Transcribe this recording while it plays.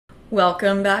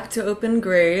Welcome back to Open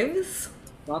Graves.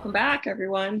 Welcome back,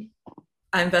 everyone.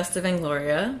 I'm Vesta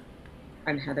Vangloria.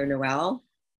 I'm Heather Noel.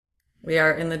 We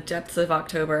are in the depths of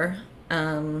October.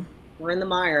 Um, We're in the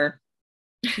mire.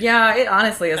 yeah, it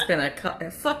honestly has been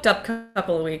a fucked up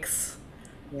couple of weeks.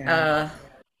 Yeah. Uh,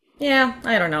 yeah,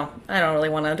 I don't know. I don't really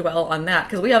want to dwell on that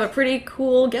because we have a pretty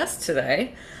cool guest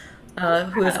today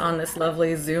who is Yeah. on this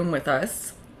lovely Zoom with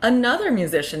us. Another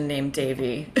musician named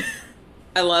Davey.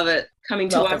 I love it. Coming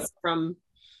to Welcome. us from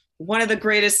one of the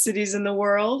greatest cities in the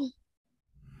world.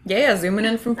 Yeah, zooming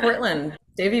in from Portland.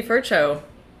 Davey Ferchow.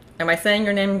 Am I saying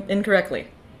your name incorrectly?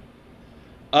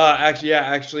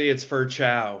 Actually, it's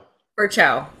Ferchow.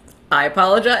 Ferchow. I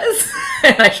apologize.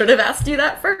 And I should have asked you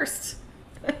that first.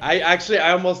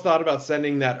 I almost thought about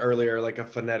sending that earlier, like a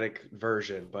phonetic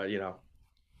version, but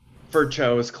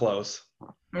Ferchow is close.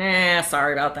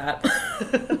 Sorry about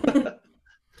that.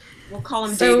 We'll call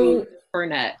him Davey So,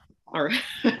 Burnett. Or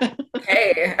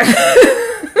hey,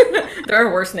 there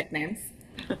are worse nicknames.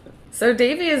 So,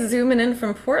 Davey is zooming in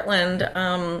from Portland,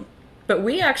 but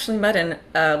we actually met in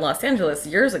Los Angeles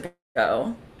years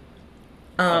ago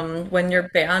Oh, when your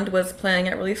band was playing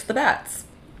at Release the Bats.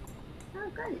 oh,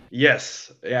 great.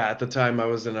 yes. Yeah, at the time I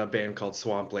was in a band called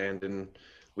Swampland, and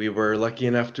we were lucky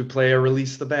enough to play a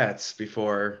Release the Bats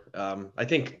before, I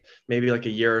think maybe like a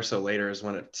year or so later is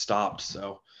when it stopped.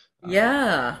 So, um,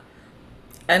 Yeah.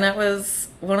 And it was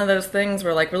one of those things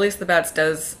where, like, Release the Bats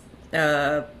does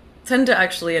uh, tend to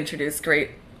actually introduce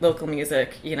great local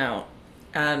music,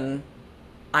 and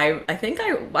I think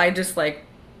I just like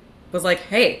was like,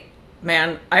 hey,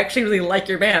 man, I actually really like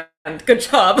your band. Good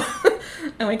job.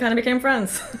 And we kind of became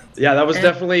friends. yeah, that was And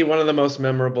definitely one of the most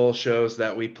memorable shows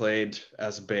that we played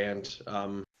as a band.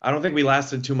 I don't think we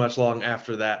lasted too much long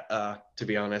after that, to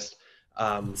be honest.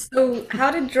 Um, so,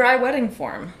 how did Dry Wedding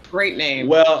form? Great name.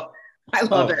 well, I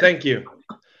love oh, it. thank you.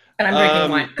 And I'm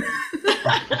drinking wine.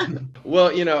 Um,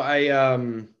 well,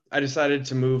 I decided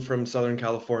to move from Southern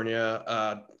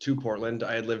California to Portland.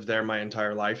 I had lived there my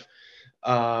entire life,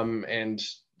 and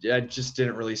I just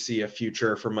didn't really see a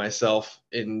future for myself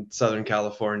in Southern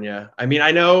California. I mean,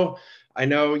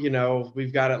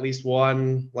 we've got at least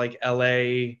one like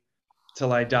LA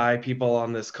till I die people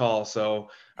on this call, so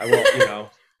I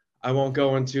won't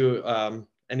go into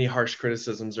any harsh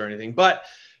criticisms or anything. But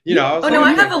I You was Oh no, own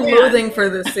I looking your have a for. brand. loathing for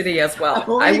the city as well.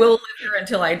 I Only will live here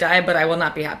until I die, but I will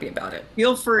not be happy about it.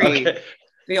 feel free. Okay.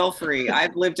 Feel free.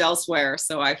 I've lived elsewhere,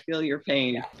 so I feel your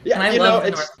pain. And Yeah, I love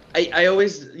the North. I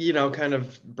always, kind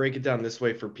of break it down this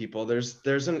way for people.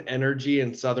 There's an energy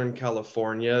in Southern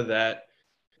California that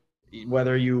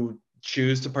whether you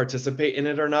choose to participate in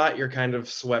it or not, you're kind of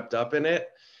swept up in it.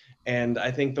 And I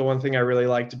think the one thing I really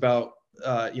liked about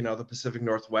the Pacific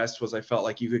Northwest was I felt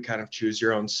like you could kind of choose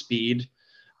your own speed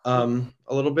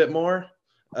a little bit more.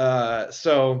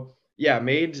 So yeah,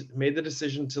 made the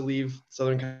decision to leave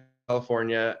Southern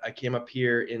California. I came up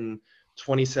here in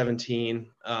 2017,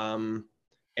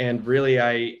 and really,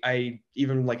 I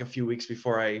even like a few weeks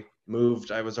before I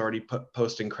moved, I was already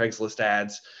posting Craigslist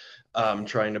ads,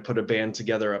 trying to put a band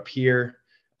together up here.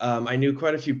 I knew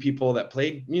quite a few people that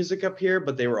played music up here,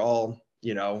 but they were all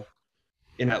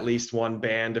in at least one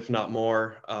band, if not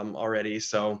more, already.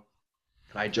 So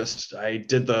I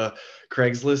did the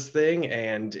Craigslist thing,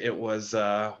 and it was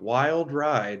a wild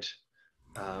ride,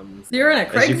 So you're in a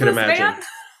as you can Craigslist imagine. band?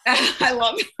 I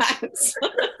love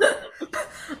that.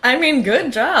 I mean,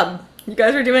 good job. You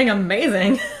guys are doing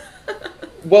amazing.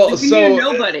 Well, You knew so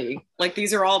nobody. Like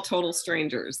these are all total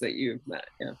strangers that you've met.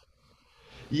 Yeah.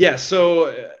 yeah,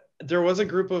 so there was a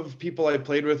group of people I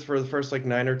played with for the first like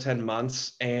 9 or 10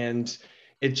 months, and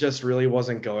it just really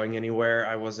wasn't going anywhere.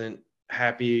 I wasn't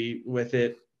happy with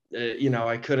it.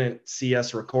 I couldn't see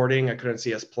us recording. I couldn't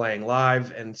see us playing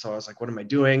live, and so I was like, "What am I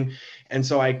doing?" And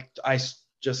so I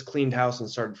just cleaned house and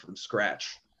started from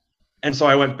scratch. And so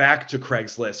I went back to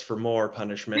Craigslist for more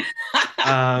punishment.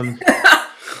 Um,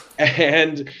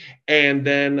 and and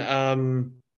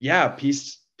then yeah,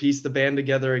 pieced the band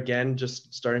together again,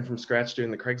 just starting from scratch doing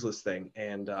the Craigslist thing.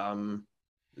 And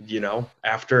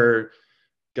after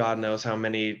God knows how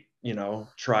many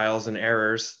trials and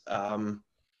errors,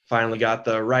 finally got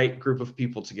the right group of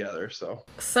people together. So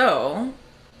So,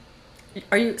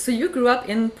 so you grew up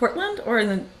in Portland or in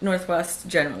the Northwest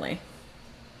generally?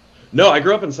 no, I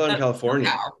grew up in Southern California.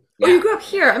 SoCal. Oh, you Yeah. grew up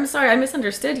here. I'm sorry, I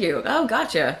misunderstood you. Oh,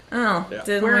 gotcha. Oh, Yeah.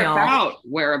 didn't Where we all? about?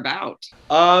 Where about?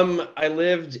 I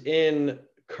lived in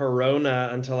Corona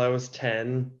until I was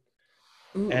 10.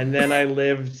 Ooh. And then I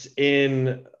lived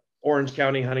in Orange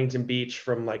County, Huntington Beach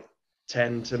from like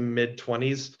 10 to mid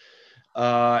 20s.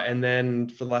 And then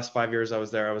for the last 5 years I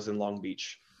was there, I was in Long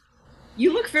Beach.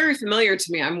 You look very familiar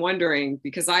to me. I'm wondering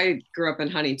because I grew up in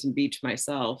Huntington Beach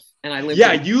myself, and I lived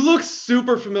Yeah, in. you look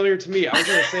super familiar to me. I was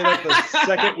gonna say that the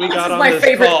second we This got is on my this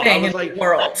favorite call. I thing was in like, the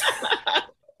world.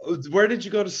 where did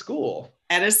you go to school?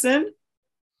 Edison.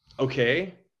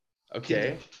 Okay. Did,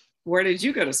 Okay. where did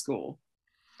you go to school?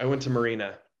 I went to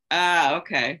Marina. Ah,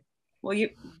 okay. Well, you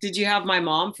have my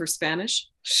mom for Spanish?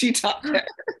 She taught there.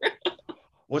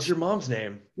 What's your mom's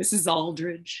name? Mrs.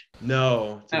 Aldridge.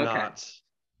 No, did Okay. not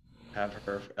have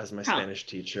her as my Huh. Spanish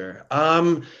teacher.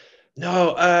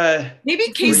 No,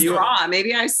 Maybe K were you Straw.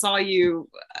 Maybe I saw you.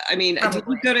 I mean,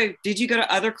 Probably. did you go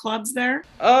to other clubs there?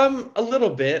 a little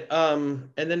bit. And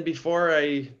then before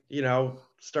I,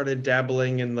 started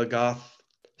dabbling in the goth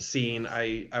scene,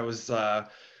 I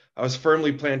was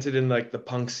firmly planted in like the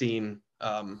punk scene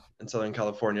in Southern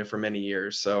California for many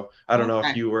years. So I don't know if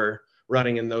Okay. you were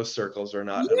running in those circles or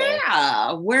not at all.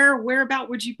 Yeah. Where about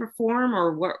would you perform,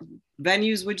 or what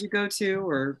venues would you go to,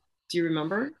 or do you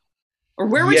remember? Or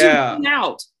where would you Yeah. hang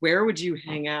out? Where would you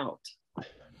hang out?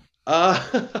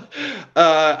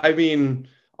 Uh, I mean,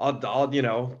 all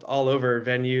over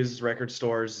venues, record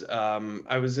stores.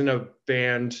 I was in a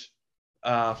band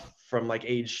from like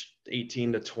age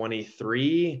 18 to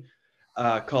 23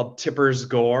 called Tipper's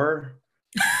Gore.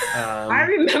 I Um,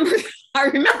 remember I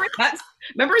remember that.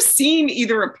 Remember seeing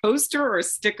either a poster or a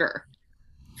sticker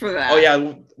for oh that.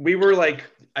 yeah, we were like,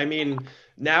 I mean,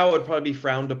 now it would probably be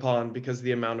frowned upon because of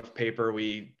the amount of paper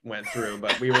we went through,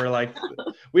 but we were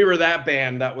that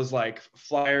band that was like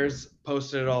flyers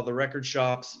posted at all the record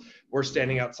shops. We're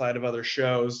standing outside of other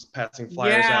shows, passing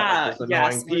flyers out like Yeah, those yes, annoying I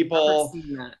remember people.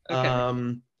 seeing that.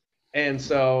 Okay. And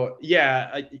so yeah,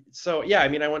 I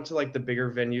mean, I went to like the bigger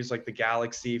venues like the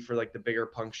Galaxy for like the bigger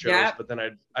punk shows, Yeah. but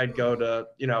then I'd go to,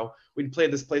 we'd play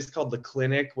this place called the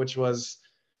Clinic, which was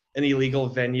an illegal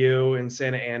venue in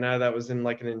Santa Ana that was in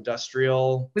like an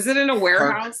industrial Was it in a park.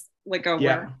 warehouse? Like a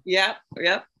Yeah. where? Yep.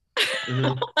 Yep.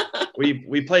 hmm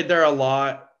we played there a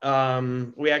lot.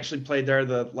 We actually played there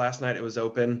the last night it was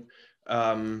open.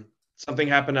 Something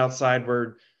happened outside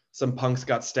where some punks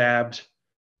got stabbed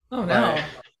Oh by no.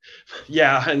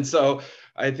 yeah, and so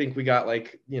I think we got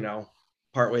like,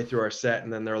 partway through our set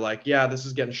and then they're like, yeah, this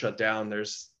is getting shut down.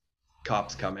 There's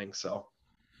cops coming. So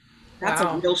That's a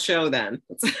Wow. real show then.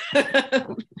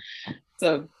 It's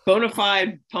a bona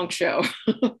fide punk show.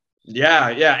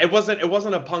 yeah, it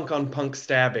wasn't a punk on punk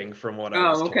stabbing from what I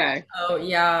was Oh, told. okay. Oh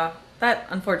yeah. That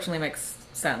unfortunately makes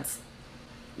sense.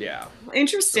 Yeah.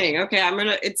 Interesting. So Okay,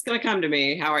 it's gonna come to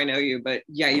me how I know you, but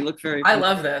yeah, you look very I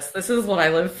love this. This is what I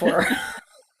live for.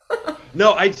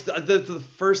 no, the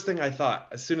first thing I thought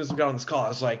as soon as we got on this call, I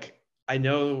was like, I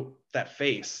know that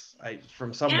face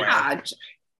from somewhere. yeah.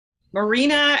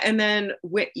 Marina, and then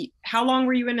how long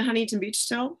were you in Huntington Beach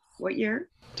till? What year?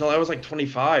 Till I was like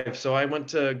 25. So I went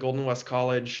to Golden West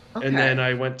College and Okay. then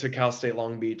I went to Cal State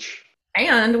Long Beach.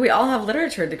 And we all have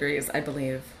literature degrees, I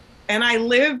believe. And I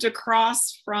lived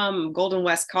across from Golden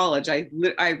West College. I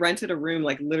rented a room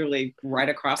like literally right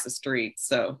across the street.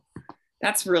 So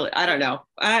that's really, I don't know.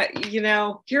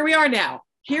 Here we are now.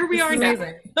 Here we This are is now.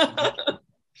 amazing.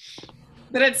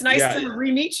 But it's nice Yeah. to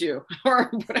re-meet you or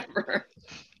whatever.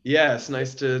 Yeah, it's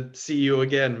nice to see you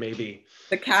again, maybe.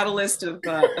 The catalyst of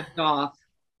goth.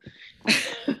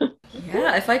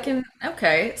 Yeah, if I can.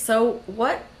 Okay, so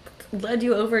what led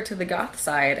you over to the goth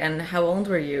side, and how old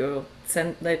were you?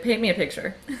 Paint me a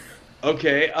picture.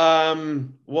 Okay.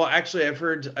 Well, actually,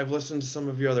 I've listened to some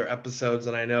of your other episodes,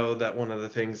 and I know that one of the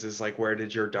things is like, where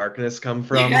did your darkness come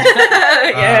from?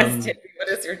 Yes, Um, Timmy, what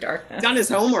is your darkness? Done his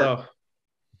homework.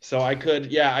 so I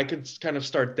could kind of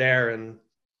start there and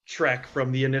trek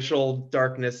from the initial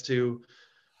darkness to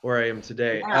where I am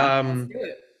today. Yeah. Let's do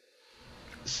it.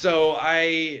 So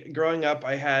growing up,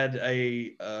 I had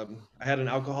an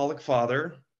alcoholic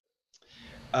father,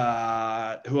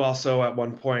 who also at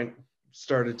one point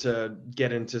started to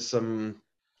get into some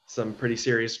pretty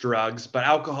serious drugs, but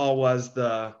alcohol was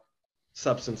the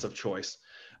substance of choice.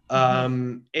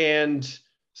 And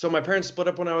so my parents split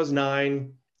up when I was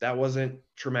 9. That wasn't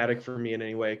traumatic for me in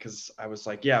any way because I was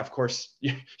like, yeah, of course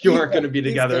you aren't going to be Please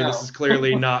together. go. This is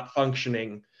clearly not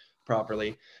functioning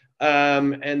properly.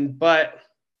 But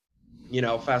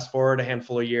fast forward a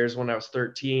handful of years, when I was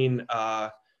 13,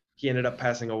 he ended up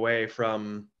passing away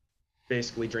from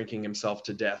basically drinking himself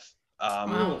to death.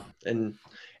 Wow. And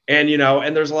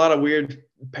there's a lot of weird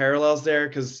parallels there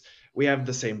because we have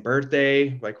the same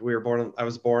birthday. Like I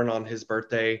was born on his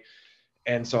birthday,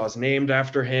 and so I was named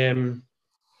after him.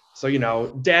 So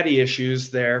daddy issues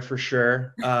there for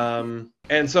sure.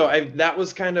 And so that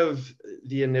was kind of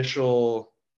the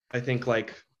initial, I think,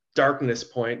 like darkness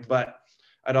point. But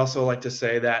I'd also like to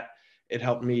say that it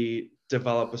helped me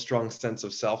develop a strong sense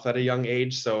of self at a young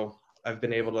age. So I've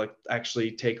been able to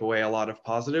actually take away a lot of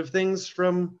positive things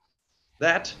from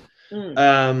that.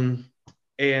 Mm.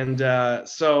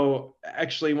 So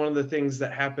actually one of the things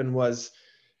that happened was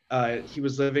he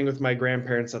was living with my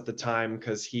grandparents at the time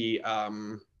because he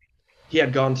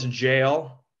had gone to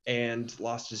jail and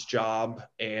lost his job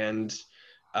and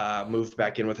moved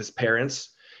back in with his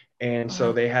parents. And so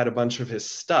Wow. they had a bunch of his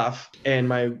stuff. And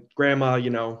my grandma,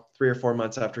 3 or 4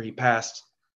 months after he passed,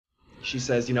 she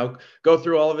says, go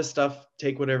through all of his stuff,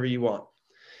 take whatever you want.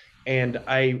 And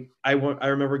I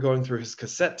remember going through his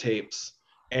cassette tapes,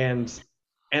 and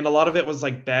a lot of it was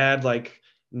like bad, like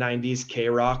 90s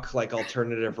K-rock, like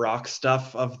alternative rock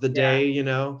stuff of the Yeah.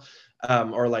 day,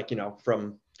 or like,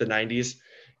 from the 90s.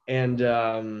 And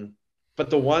but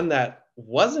the one that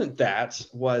wasn't that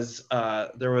was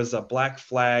there was a Black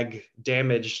Flag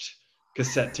Damaged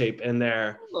cassette tape in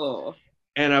there. Oh.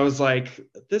 And I was like,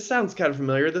 this sounds kind of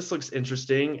familiar. This looks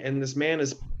interesting. And this man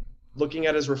is looking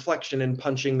at his reflection and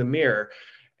punching the mirror.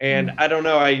 And I don't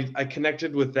know, I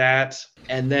connected with that.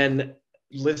 And then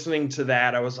listening to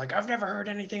that, I was like, I've never heard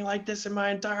anything like this in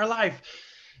my entire life.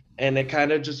 And it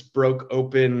kind of just broke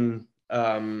open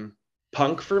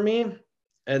punk for me.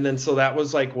 And then so that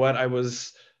was like what I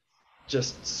was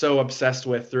just so obsessed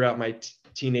with throughout my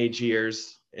teenage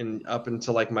years and up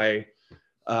until like my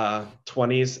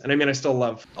 20s. And I mean, I still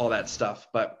love all that stuff,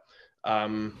 but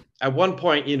at one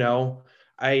point,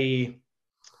 I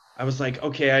was like,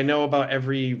 okay, I know about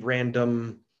every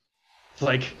random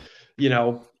like,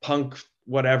 punk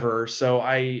whatever. So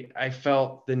I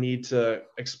felt the need to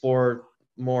explore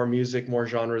more music, more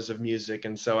genres of music.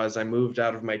 And so as I moved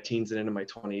out of my teens and into my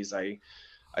 20s,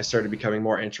 I started becoming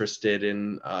more interested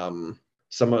in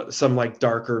some like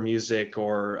darker music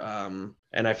or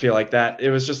and I feel like that it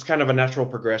was just kind of a natural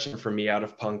progression for me out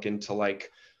of punk into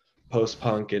like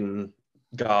post-punk and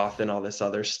goth and all this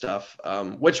other stuff,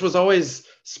 which was always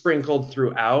sprinkled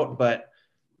throughout, but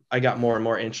I got more and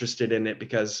more interested in it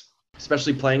because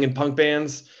especially playing in punk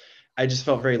bands, I just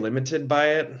felt very limited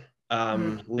by it.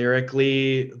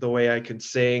 Lyrically, the way I could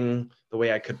sing, the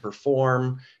way I could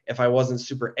perform. If I wasn't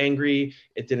super angry,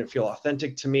 it didn't feel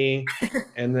authentic to me.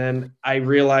 And then I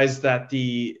realized that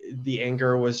the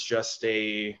anger was just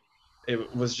it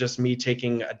was just me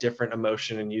taking a different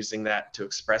emotion and using that to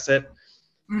express it.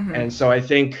 And so I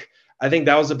think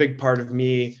that was a big part of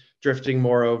me drifting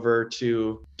more over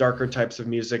to darker types of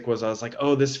music was I was like,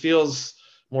 oh, this feels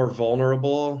more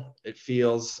vulnerable. It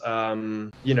feels,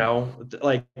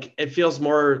 like it feels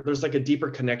more, there's like a deeper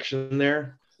connection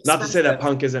there. Not to say that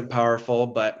punk isn't powerful,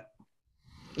 but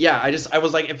yeah, I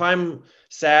was like, if I'm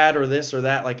sad or this or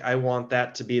that, like I want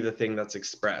that to be the thing that's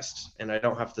expressed and I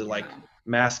don't have to like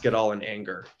mask it all in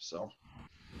anger. So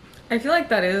I feel like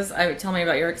that is, I would tell me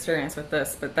about your experience with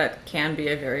this, but that can be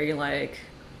a very like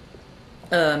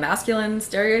masculine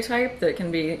stereotype that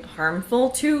can be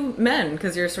harmful to men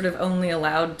because you're sort of only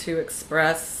allowed to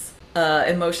express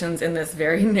emotions in this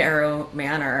very narrow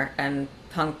manner, and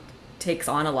punk takes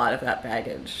on a lot of that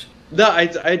baggage. no, I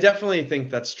definitely think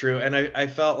that's true. And I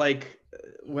felt like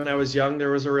when I was young,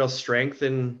 there was a real strength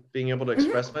in being able to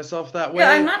express myself that Yeah,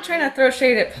 I'm way. not trying to throw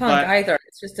shade at punk But either.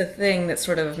 It's just a thing that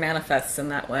sort of manifests in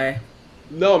that way.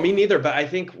 no, me neither. But I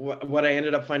think what I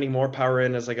ended up finding more power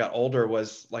in as I got older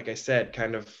was, like I said,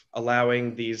 kind of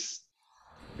allowing these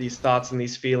thoughts and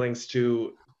these feelings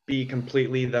to be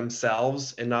completely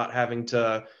themselves and not having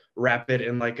to wrap it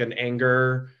in like an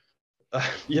anger,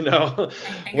 Anger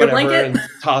whatever, blanket? and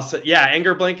toss it. Yeah,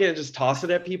 anger blanket and just toss it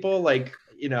at people, like,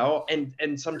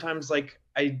 and sometimes like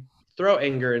I throw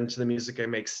anger into the music I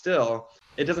make still.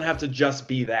 It doesn't have to just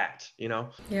be that.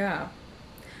 Yeah.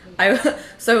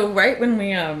 So right when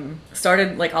we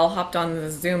started, like all hopped on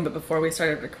the Zoom, but before we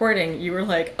started recording, you were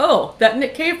like, "Oh, that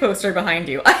Nick Cave poster behind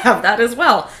you, I have that as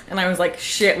well." And I was like,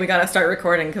 "Shit, we gotta start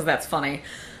recording because that's funny."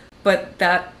 But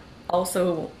that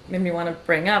also made me want to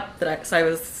bring up that cause I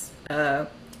was,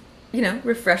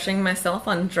 refreshing myself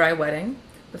on Dry Wedding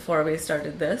before we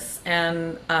started this,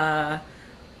 and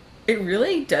it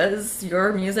really does.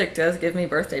 Your music does give me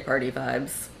birthday party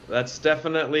vibes. That's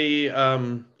definitely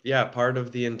yeah, part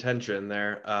of the intention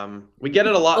there. We get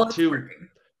it a Well, lot it's too. working.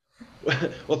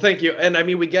 Well, thank you. And I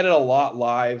mean, we get it a lot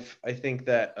live. I think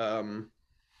that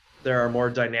there are more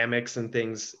dynamics and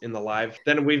things in the live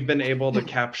than we've been able to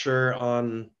capture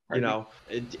on,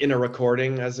 in a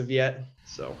recording as of yet.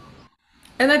 So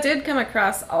And that did come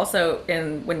across also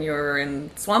in when you were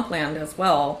in Swampland as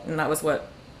well, and that was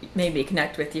what made me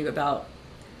connect with you about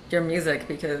your music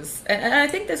because, and I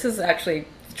think this is actually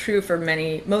true for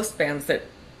most bands that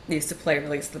used to play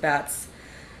Release the Bats.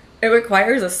 It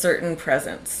requires a certain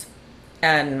presence,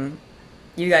 and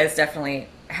you guys definitely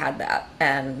had that.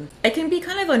 And it can be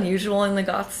kind of unusual in the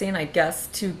goth scene, I guess,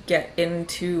 to get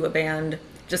into a band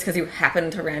just because you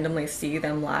happen to randomly see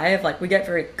them live. Like, we get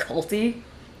very culty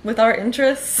with our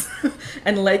interests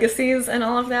and legacies and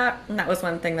all of that. And that was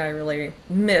one thing that I really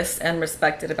missed and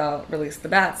respected about Release the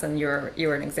Bats, and you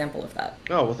were an example of that.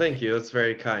 Oh, well, thank you. That's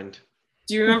very kind.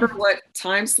 Do you remember what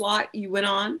time slot you went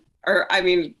on? Or, I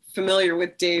mean, familiar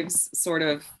with Dave's sort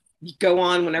of go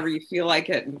on whenever you feel like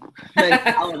it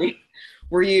mentality.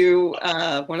 Were you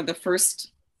one of the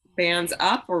first bands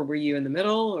up, or were you in the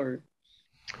middle, or?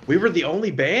 We were the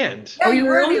only band. Oh, you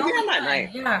were the only band that night.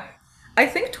 Yeah. I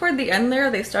think toward the end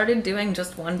there, they started doing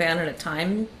just one band at a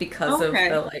time because of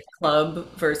the like club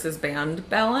versus band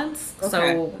balance. Okay.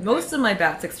 So most of my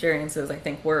Bats experiences, I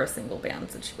think, were a single band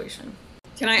situation.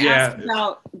 Can I ask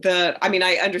about I mean,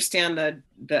 I understand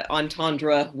the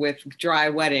entendre with Dry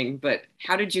Wedding, but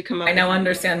how did you come up? I now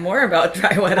understand more about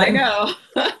Dry Wedding. I know.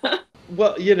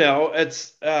 Well, you know,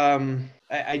 it's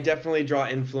I definitely draw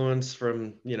influence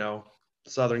from, you know,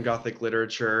 Southern Gothic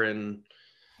literature and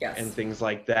things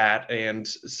like that. And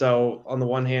so on the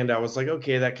one hand, I was like,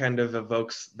 okay, that kind of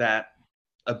evokes that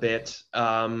a bit.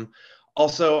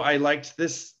 Also, I liked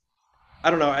this. I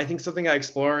don't know. I think something I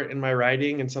explore in my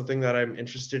writing and something that I'm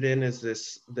interested in is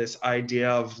this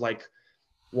idea of like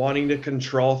wanting to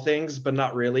control things, but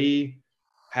not really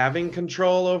having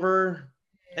control over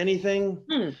anything.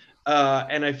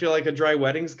 And I feel like a Dry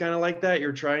Wedding's kind of like that.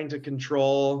 You're trying to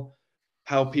control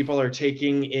how people are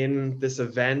taking in this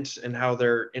event and how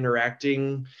they're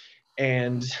interacting.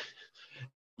 And,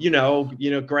 you know,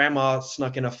 grandma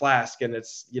snuck in a flask and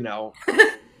it's, you know,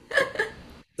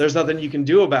 there's nothing you can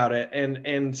do about it.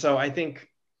 And so I think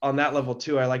on that level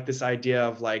too, I like this idea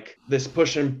of like this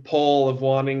push and pull of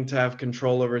wanting to have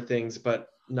control over things, but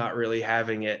not really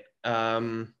having it.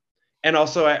 And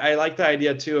also I like the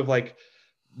idea too of like,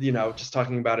 you know, just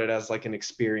talking about it as like an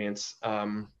experience.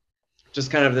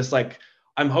 Just kind of this like,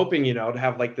 I'm hoping, you know, to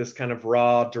have like this kind of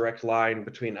raw, direct line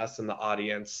between us and the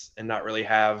audience and not really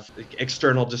have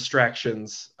external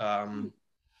distractions. And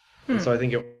so I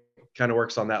think it kind of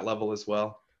works on that level as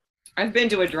well. I've been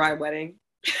to a Dry Wedding.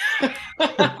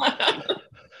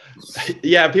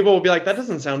 Yeah, people will be like, that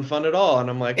doesn't sound fun at all. And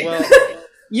I'm like, well.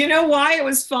 You know why it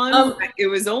was fun? It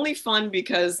was only fun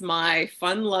because my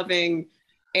fun-loving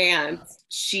aunt,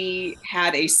 she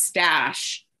had a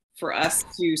stash for us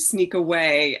to sneak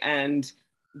away, and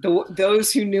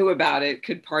those who knew about it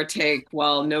could partake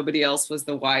while nobody else was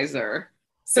the wiser.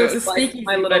 So it's like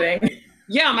my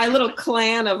little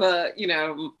clan of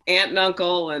aunt and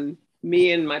uncle and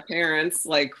me and my parents,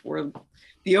 like, were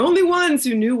the only ones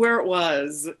who knew where it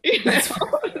was. It's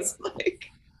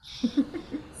like,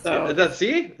 so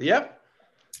yep.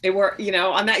 It were,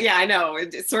 on that. Yeah, I know.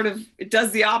 It sort of, it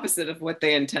does the opposite of what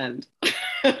they intend.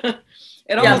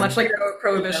 Much like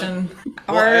prohibition.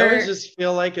 Well, I always just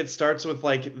feel like it starts with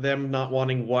like them not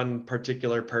wanting one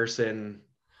particular person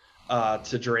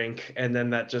to drink, and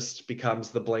then that just becomes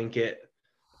the blanket,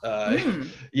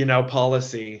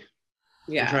 policy.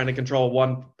 Yeah, you're trying to control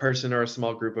one person or a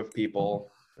small group of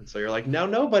people, and so you're like, now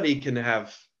nobody can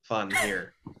have fun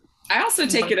here. I also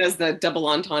take it as the double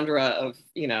entendre of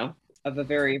of a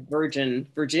very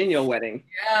virginal wedding.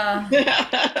 Yeah.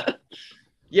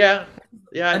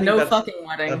 Yeah. I think no fucking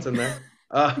wedding. That's in there.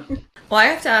 Well, I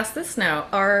have to ask this now.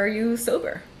 Are you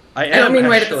sober? I am. I don't mean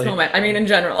actually. Right at this moment. I mean in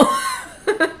general.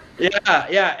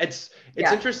 Yeah. It's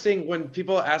interesting when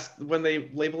people ask, when they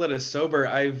label it as sober.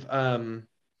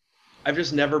 I've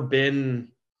just never been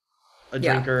a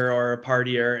drinker or a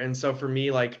partier, and so for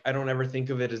me, like, I don't ever think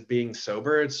of it as being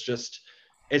sober. It's just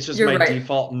my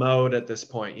default mode at this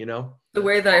point, The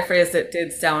way that I phrased it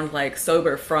did sound like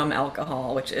sober from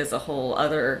alcohol, which is a whole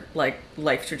other like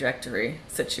life trajectory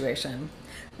situation.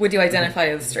 Would you identify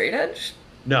as straight edge?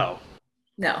 No.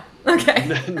 Okay.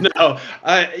 No.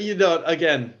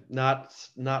 Again, not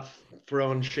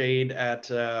throwing shade at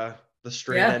the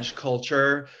straight edge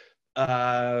culture.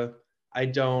 I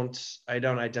don't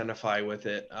identify with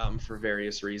it for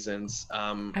various reasons.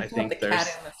 I think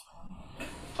there's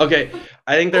okay.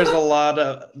 I think there's a lot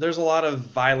of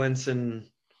violence and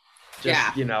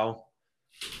just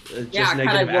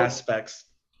negative aspects.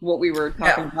 What we were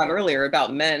talking about earlier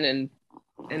about men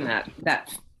and that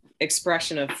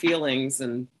expression of feelings,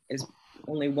 and is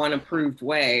only one approved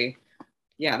way.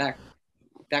 Yeah,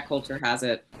 that culture has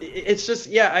it. It's just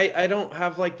I don't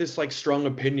have like this like strong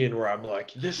opinion where I'm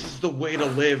like, this is the way to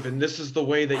live and this is the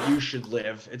way that you should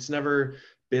live. It's never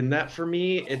been that for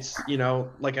me. It's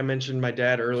like I mentioned my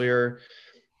dad earlier,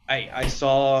 I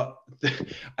saw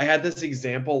I had this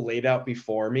example laid out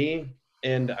before me,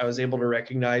 and I was able to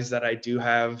recognize that I do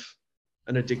have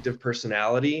an addictive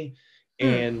personality,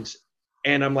 and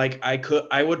I'm like,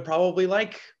 I would probably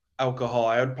like alcohol,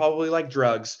 I would probably like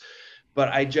drugs, but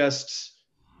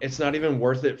it's not even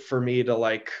worth it for me to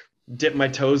like dip my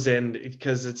toes in,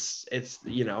 because it's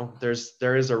you know,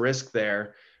 there is a risk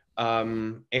there.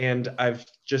 And I've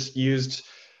just used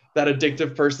that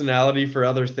addictive personality for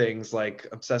other things like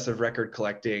obsessive record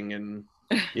collecting and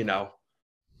you know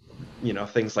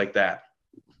things like that.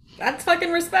 That's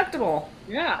fucking respectable.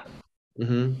 Yeah.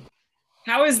 Mm-hmm.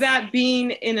 How is that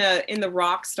being in the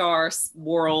rock star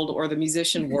world or the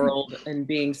musician world and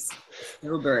being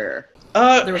sober?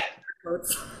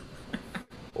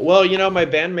 Well, you know, my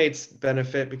bandmates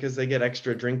benefit because they get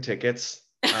extra drink tickets.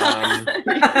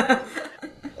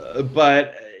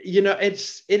 But you know,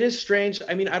 it is strange.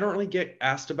 I mean, I don't really get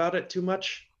asked about it too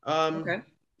much. Okay.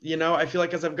 You know, I feel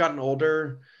like as I've gotten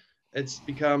older, it's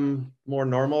become more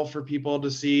normal for people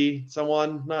to see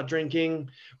someone not drinking.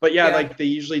 But yeah, like they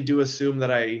usually do assume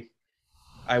that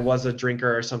I was a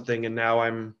drinker or something, and now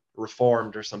I'm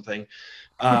reformed or something.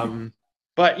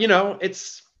 But you know,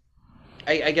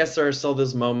 I guess there are still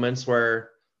those moments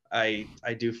where I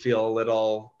do feel a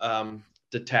little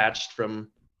detached from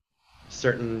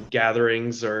certain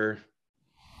gatherings, or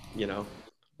you know,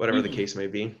 whatever the case may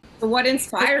be. So what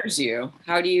inspires you?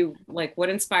 How do you what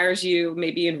inspires you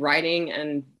maybe in writing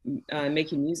and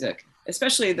making music,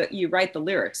 especially that you write the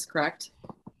lyrics, correct?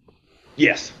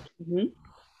 Yes. Mm-hmm.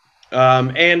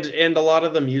 And a lot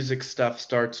of the music stuff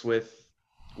starts with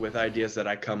ideas that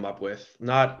I come up with,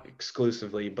 not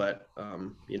exclusively, but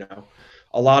you know,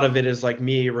 a lot of it is like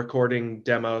me recording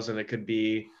demos, and it could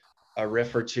be a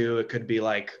riff or two, it could be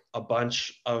like a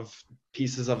bunch of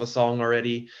pieces of a song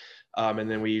already, and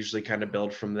then we usually kind of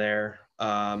build from there.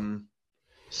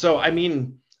 So I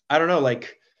mean, I don't know,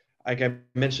 like I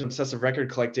mentioned obsessive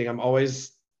record collecting, I'm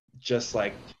always just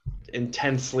like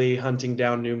intensely hunting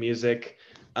down new music.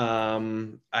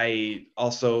 I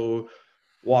also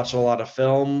watch a lot of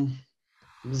films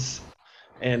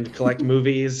and collect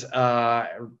movies,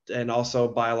 and also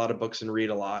buy a lot of books and read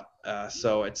a lot.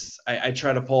 So I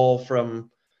try to pull from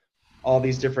all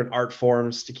these different art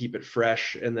forms to keep it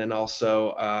fresh. And then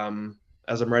also,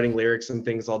 as I'm writing lyrics and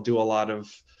things, I'll do a lot of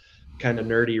kind of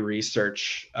nerdy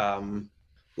research,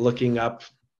 looking up,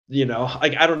 you know,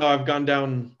 like, I don't know, I've gone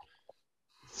down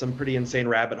some pretty insane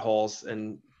rabbit holes,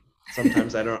 and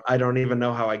sometimes I don't even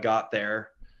know how I got there.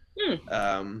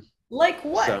 Like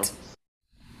what? So,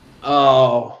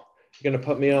 oh, you're gonna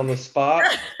put me on the spot?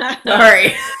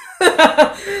 Sorry.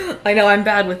 I know I'm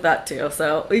bad with that too,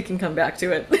 so we can come back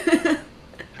to it.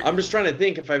 I'm just trying to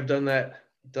think if I've done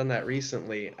that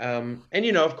recently. And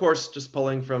you know, of course, just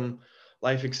pulling from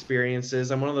life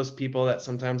experiences. I'm one of those people that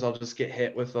sometimes I'll just get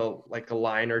hit with a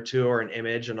line or two or an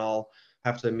image, and I'll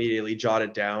have to immediately jot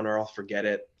it down, or I'll forget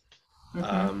it.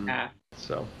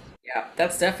 So yeah,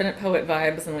 that's definite poet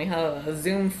vibes, and we have a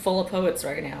Zoom full of poets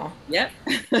right now. Yep.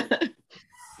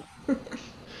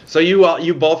 So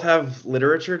you both have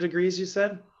literature degrees, you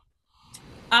said?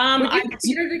 I have a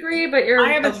computer degree, but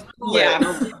you're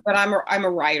but I'm a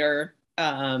writer.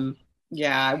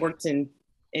 Yeah, I worked in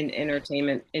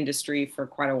entertainment industry for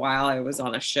quite a while. I was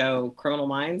on a show, Criminal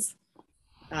Minds.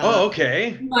 Oh,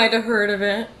 okay. Might have heard of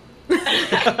it.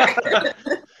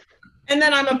 And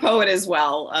then I'm a poet as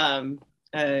well.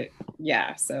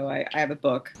 Yeah, so I have a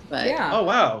book. But yeah. Oh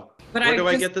wow. But where do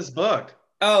I get this book?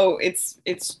 Oh, it's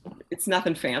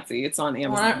nothing fancy. It's on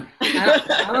Amazon.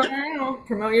 I don't know.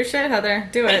 Promote your shit, Heather.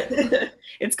 Do it.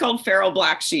 It's called Feral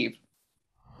Black Sheep,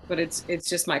 but it's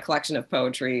just my collection of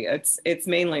poetry. It's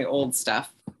mainly old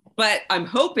stuff, but I'm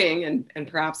hoping, and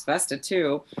perhaps Vesta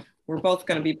too, we're both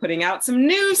going to be putting out some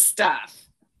new stuff.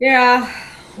 Yeah.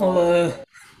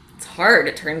 It's hard,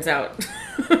 it turns out.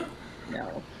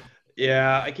 No.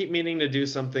 Yeah, I keep meaning to do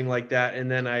something like that, and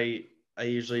then I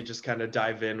usually just kind of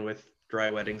dive in with Dry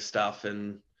Wedding stuff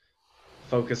and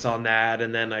focus on that,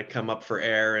 and then I come up for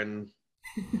air, and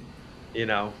you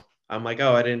know, I'm like,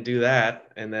 oh, I didn't do that,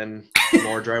 and then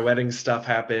more Dry Wedding stuff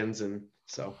happens, and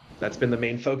so that's been the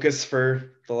main focus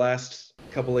for the last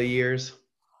couple of years.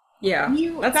 Yeah,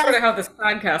 that's sort of how this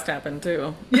podcast happened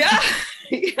too. Yeah.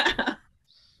 Yeah.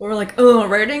 We're like, oh,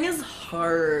 writing is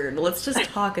hard. Let's just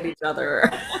talk at each other.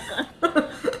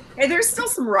 Hey, there's still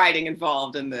some writing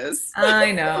involved in this.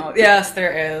 I know. Yes,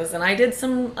 there is. And I did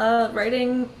some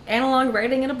analog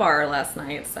writing in a bar last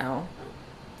night, so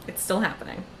it's still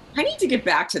happening. I need to get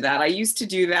back to that. I used to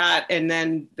do that, and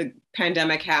then the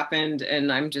pandemic happened,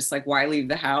 and I'm just like, why leave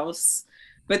the house?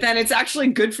 But then it's actually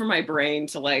good for my brain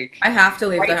to I have to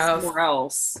leave the house somewhere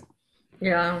else.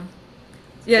 Yeah.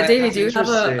 Yeah, Davey, do you have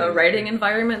a writing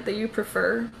environment that you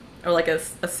prefer, or like a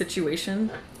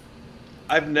situation?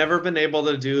 I've never been able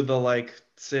to do the like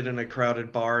sit in a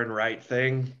crowded bar and write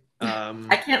thing.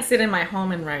 I can't sit in my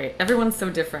home and write. Everyone's so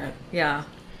different. Yeah.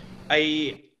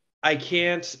 I I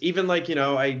can't even like,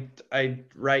 I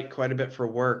write quite a bit for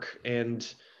work,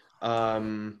 and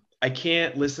I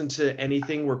can't listen to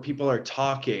anything where people are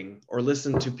talking or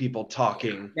listen to people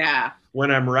talking Yeah.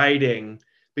 when I'm writing,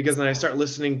 because then I start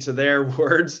listening to their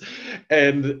words,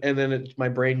 and then my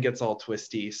brain gets all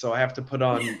twisty. So I have to put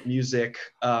on music,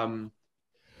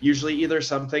 usually either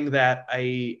something that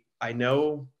I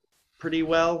know pretty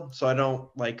well, so I don't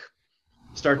like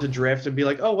start to drift and be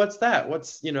like, oh, what's that?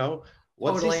 What's he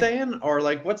Totally. saying? Or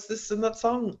like, what's this in that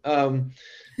song?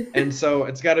 And so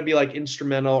it's got to be like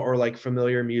instrumental or like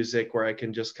familiar music where I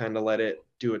can just kind of let it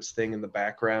do its thing in the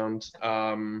background.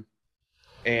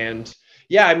 And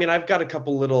yeah, I mean, I've got a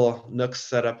couple little nooks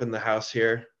set up in the house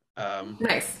here.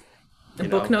 Nice. A You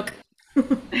book know,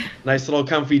 nook. nice little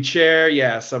comfy chair.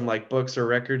 Yeah, some like books or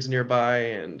records nearby,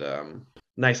 and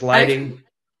nice I actually lighting.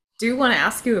 do want to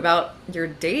ask you about your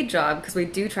day job because we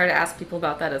do try to ask people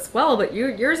about that as well. But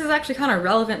yours is actually kind of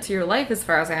relevant to your life, as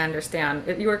far as I understand.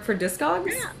 You work for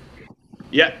Discogs?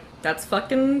 Yeah. That's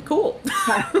fucking cool.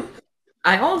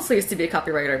 I also used to be a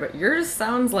copywriter, but yours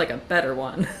sounds like a better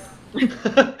one.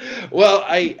 Well,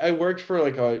 I worked for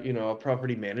like a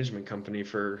property management company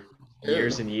for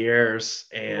years Ew. and years,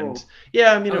 and Oh,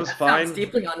 yeah, I mean, it Oh, was that sounds fine.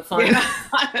 deeply unfun.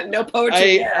 yeah. No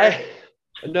poetry there. I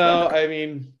no, I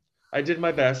mean, I did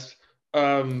my best.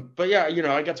 But yeah,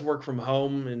 I got to work from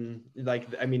home, and like,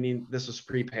 I mean, this was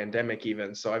pre-pandemic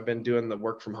even, so I've been doing the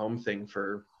work from home thing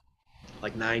for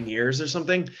like 9 years or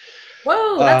something.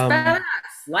 Whoa, that's badass.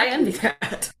 Um, I envy Lucky.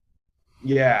 that.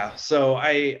 yeah, so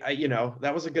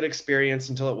that was a good experience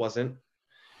until it wasn't.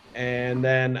 And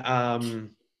then I've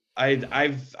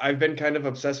been kind of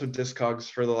obsessed with Discogs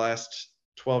for the last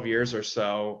 12 years or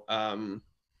so.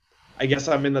 I guess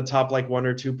I'm in the top like 1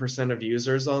 or 2% of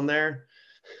users on there.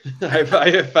 I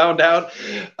have found out.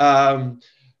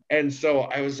 And so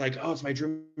I was like, oh, it's my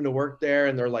dream to work there,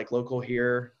 and they're like local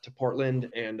here to Portland,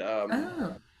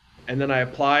 Oh. and then I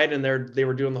applied, and they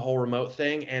were doing the whole remote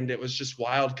thing, and it was just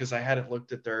wild because I hadn't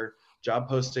looked at their job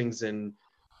postings in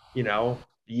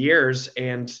years,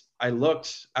 and I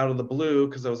looked out of the blue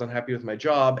because I was unhappy with my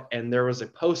job, and there was a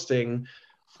posting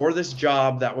for this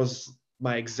job that was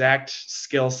my exact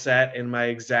skill set and my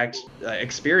exact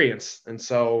experience, and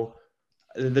so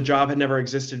the job had never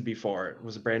existed before. It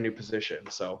was a brand new position,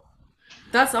 so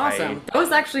That's awesome. I That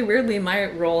was actually weirdly my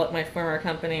role at my former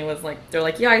company was like they're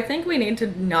like, yeah, I think we need to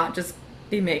not just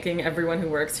be making everyone who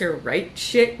works here write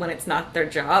shit when it's not their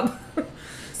job.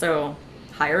 So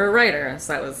hire a writer.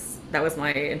 So that was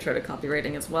my intro to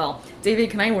copywriting as well. Davey,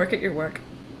 can I work at your work?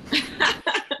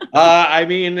 I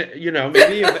mean,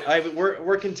 maybe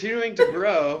we're continuing to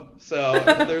grow, so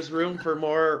if there's room for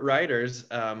more writers.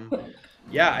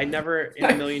 Yeah, I never in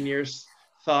a million years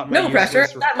thought my No pressure.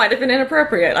 useless. That might have been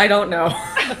inappropriate. I don't know.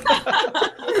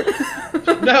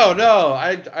 No,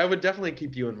 I would definitely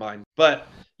keep you in mind. But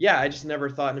yeah, I just never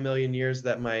thought in a million years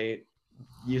that my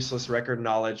useless record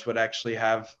knowledge would actually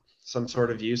have some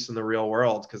sort of use in the real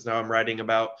world. Because now I'm writing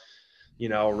about,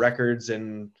 records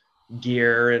and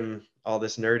gear and all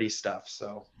this nerdy stuff.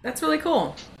 So That's really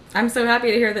cool. I'm so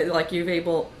happy to hear that like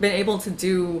been able to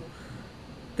do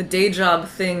the day job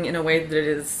thing in a way that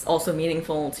is also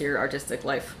meaningful to your artistic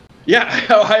life. yeah,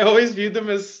 I always viewed them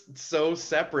as so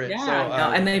separate. So Yeah.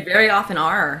 No, and they very often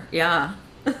are. Yeah.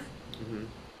 mhm.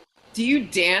 Do you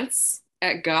dance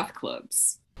at goth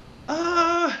clubs?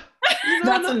 uh,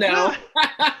 That's a no.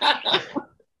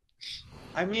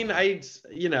 I mean, I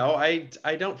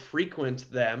don't frequent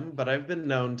them, but I've been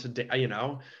known to,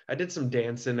 I did some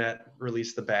dancing at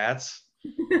Release the Bats,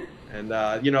 and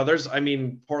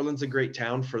Portland's a great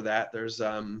town for that. There's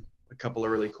a couple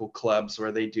of really cool clubs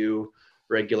where they do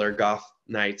regular goth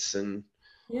nights and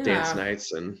dance Yeah.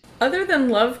 nights, and Other than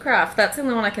Lovecraft, that's the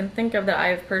only one I can think of that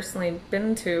I've personally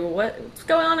been to. What's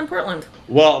going on in Portland?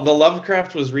 well, the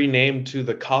Lovecraft was renamed to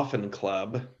the Coffin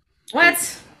Club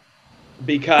What?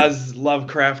 because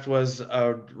Lovecraft was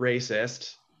a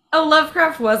racist. Oh,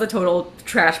 Lovecraft was a total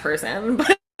trash person,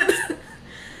 but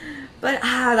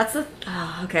that's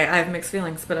okay. I have mixed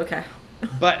feelings, but okay.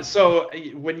 But so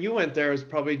when you went there, it was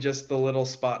probably just the little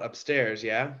spot upstairs,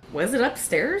 yeah? Was it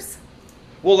upstairs?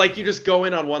 Well, like you just go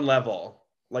in on one level,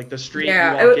 like the street, you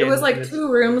Yeah, walk it was in, and like it's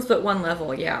 2 rooms, but one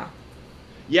level. Yeah.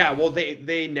 yeah. Well,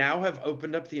 they now have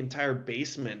opened up the entire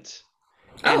basement,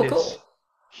 and Oh, it's cool.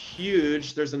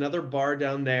 huge. There's another bar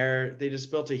down there. They just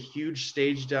built a huge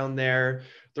stage down there.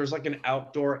 There's like an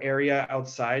outdoor area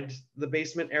outside the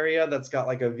basement area that's got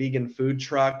like a vegan food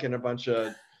truck and a bunch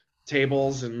of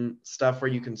tables and stuff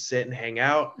where you can sit and hang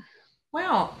out.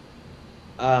 Wow.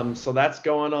 So that's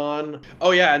going on.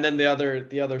 Oh yeah, and then the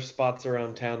other spots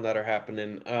around town that are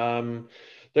happening.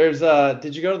 There's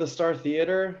did you go to the Star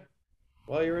Theater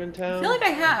while you were in I feel town? like I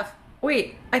have.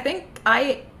 Wait, I think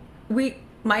we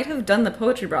might have done the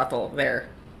poetry brothel there.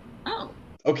 Oh,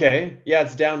 Okay. Yeah,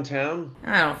 it's downtown.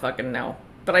 I don't fucking know,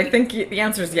 but I think the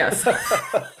answer is yes.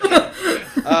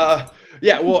 uh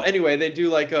yeah, well anyway, they do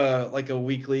like a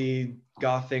weekly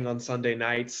goth thing on Sunday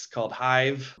nights called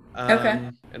Hive.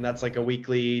 Okay. And that's like a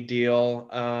weekly deal.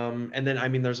 And then I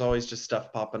mean there's always just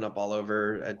stuff popping up all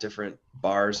over at different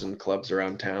bars and clubs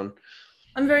around town.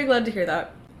 I'm very glad to hear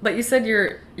that. But you said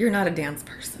you're not a dance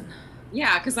person.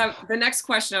 yeah. Because the next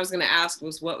question I was going to ask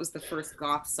was, what was the first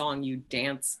goth song you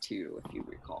danced to, if you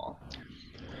recall?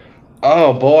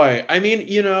 Oh boy. I mean,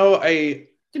 you know,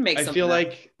 To make I something feel up.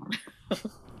 like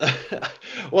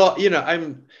well, you know,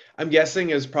 I'm guessing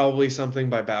is probably something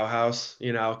by Bauhaus,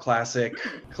 you know, classic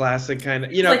kind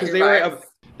of, you It's know, like because your vibe.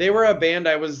 they were a band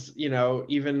I was, you know,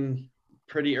 even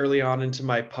pretty early on into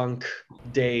my punk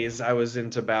days, I was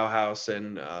into Bauhaus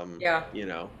and Yeah. you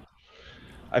know,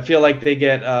 I feel like they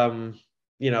get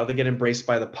you know, they get embraced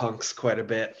by the punks quite a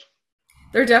bit.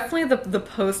 They're definitely the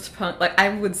post-punk. Like I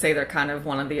would say they're kind of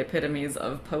one of the epitomes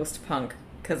of post-punk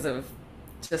because of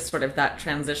just sort of that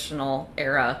transitional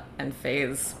era and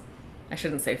phase. I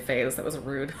shouldn't say phase, that was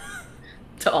rude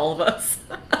to all of us.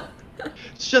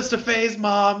 It's just a phase,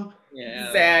 mom. Yeah.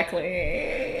 Exactly.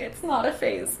 It's not a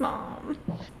phase, mom.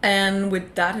 And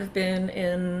would that have been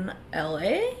in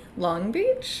LA? Long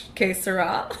Beach? Que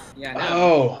sera? Yeah.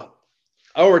 No.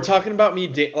 Oh, we're talking about me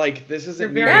like this You're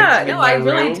isn't me very Yeah, dancing no, in I my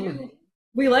really room. do.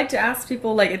 We like to ask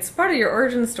people, like, it's part of your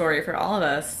origin story for all of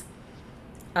us.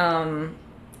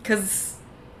 Because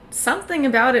something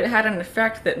about it had an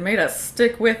effect that made us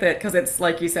stick with it, because it's,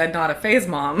 like you said, not a phase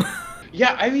mom.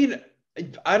 Yeah, I mean,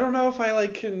 I don't know if I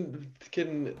like can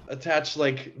attach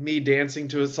like me dancing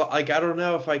to a song. Like I don't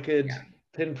know if I could Yeah.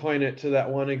 pinpoint it to that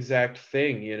one exact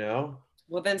thing, you know?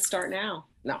 Well, then start now.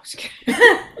 No, just kidding.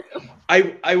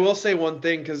 I will say one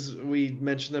thing because we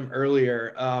mentioned them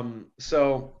earlier.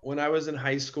 So when I was in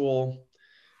high school,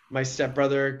 my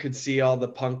stepbrother could see all the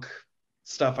punk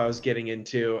stuff I was getting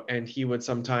into, and he would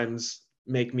sometimes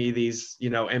make me these, you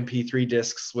know, MP3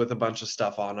 discs with a bunch of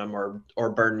stuff on them, or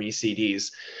burn me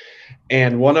CDs.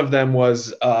 And one of them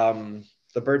was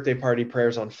the birthday party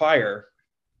prayers on fire.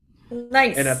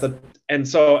 And Nice.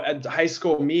 so at high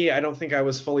school me, I don't think I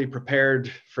was fully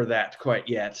prepared for that quite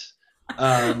yet. I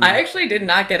Um, actually did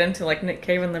not get into, like, Nick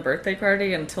Cave and the birthday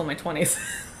party until my 20s.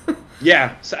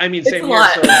 yeah, so I mean, It's same a here.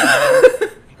 lot.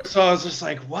 So I was just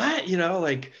like, what? You know,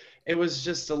 like it was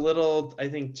just a little, I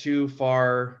think, too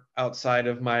far outside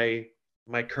of my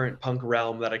current punk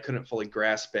realm that I couldn't fully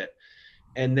grasp it.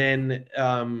 And then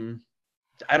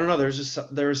I don't know,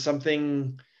 there was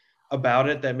something about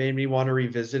it that made me want to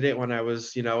revisit it when I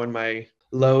was, you know, in my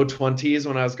low 20s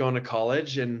when I was going to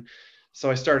college. And so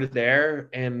I started there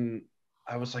and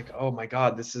I was like, oh my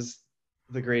God, this is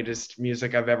the greatest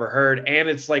music I've ever heard. And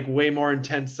it's like way more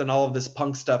intense than all of this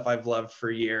punk stuff I've loved for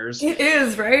years. It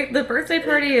is, right? The birthday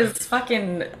party is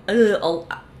fucking, I'll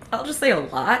just say a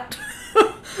lot.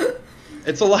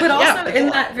 It's a lot. But Yeah, also it's a in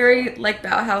lot. that very, like,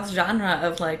 Bauhaus genre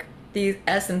of, like, the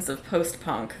essence of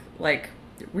post-punk, like,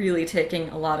 really taking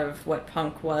a lot of what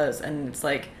punk was, and it's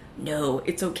like, no,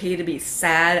 it's okay to be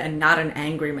sad and not an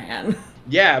angry man.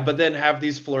 Yeah, but then have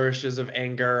these flourishes of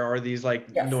anger or these like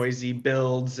Yes. noisy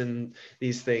builds and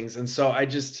these things. And so I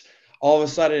just all of a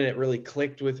sudden it really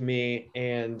clicked with me.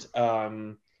 And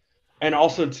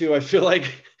also too, I feel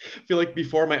like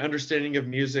before my understanding of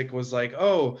music was like,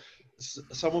 oh,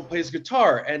 someone plays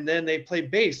guitar and then they play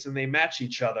bass and they match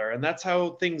each other and that's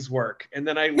how things work. And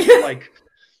then I like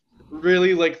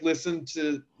really like listened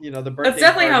to, you know, the That's birthday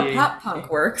definitely how party. pop punk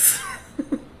works.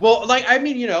 Well, like I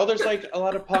mean, you know, there's like a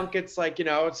lot of punk. It's like, you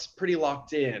know, it's pretty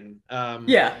locked in.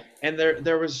 Yeah. And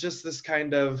there was just this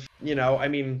kind of, you know, I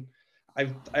mean,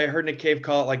 I heard Nick Cave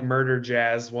call it like murder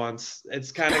jazz once.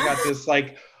 It's kind of got this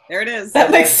like There it is.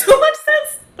 That makes almost so much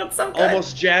sense. That's so good.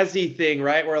 almost jazzy thing,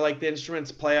 right? Where like the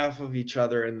instruments play off of each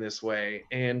other in this way,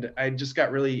 and I just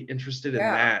got really interested in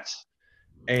Yeah. that.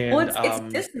 Well, And it's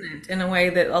dissonant in a way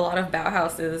that a lot of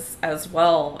Bauhaus is as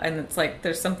well, and it's like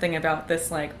there's something about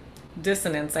this like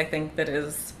dissonance I think that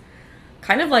is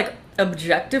kind of like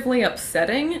objectively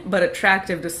upsetting but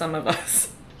attractive to some of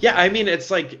us. yeah, I mean,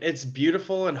 it's like it's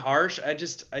beautiful and harsh.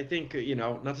 I think, you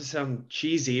know, not to sound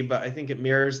cheesy, but I think it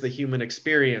mirrors the human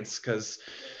experience because,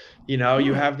 you know,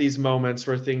 you Hmm. have these moments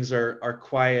where things are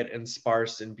quiet and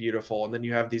sparse and beautiful, and then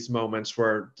you have these moments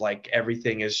where like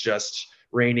everything is just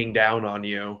raining down on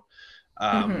you.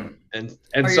 Mm-hmm. And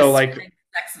Or you're so like, screaming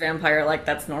sex vampire like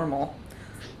that's normal.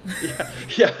 yeah,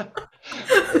 yeah.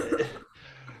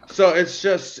 So it's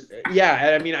just, yeah.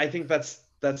 And I mean, I think that's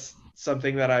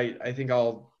something that I think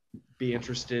I'll be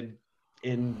interested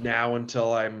in now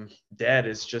until I'm dead,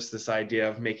 is just this idea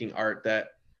of making art that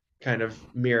kind of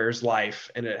mirrors life,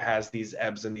 and it has these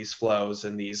ebbs and these flows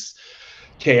and these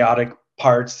chaotic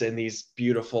parts and these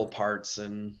beautiful parts.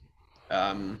 And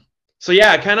so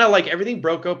yeah, kind of like everything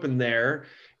broke open there.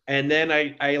 And then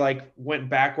I like went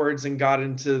backwards and got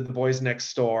into the boys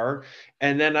next door.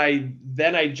 And then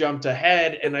I jumped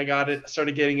ahead and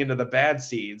started getting into the bad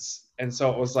seeds. And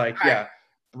so it was like, Okay. yeah,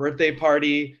 birthday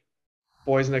party,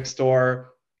 boys next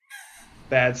door,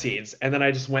 bad seeds. And then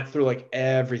I just went through like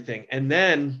everything. And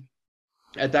then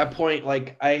at that point,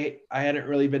 like I hadn't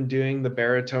really been doing the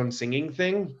baritone singing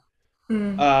thing.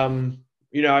 Mm.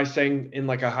 I sang in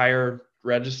like a higher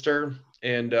register,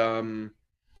 and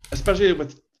especially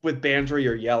with bands where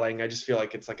you're yelling, I just feel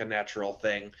like it's like a natural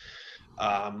thing.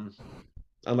 Um,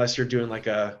 Unless you're doing like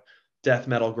a death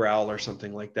metal growl or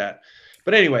something like that.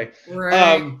 But anyway,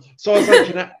 Right. so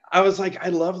I was like, I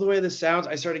love the way this sounds.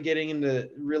 I started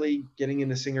really getting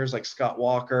into singers like Scott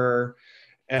Walker,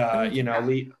 Oh, yeah.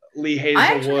 Lee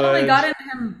I actually only got Hazelwood. into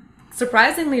him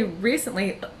surprisingly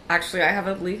recently. Actually, I have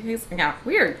a Lee Hayes. Yeah,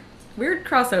 weird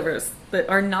crossovers that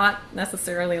are not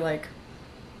necessarily like.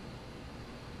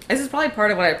 This is probably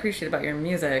part of what I appreciate about your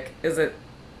music is that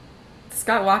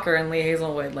Scott Walker and Lee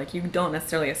Hazelwood, like you don't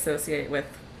necessarily associate with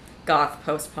goth,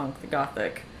 post-punk, the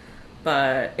gothic,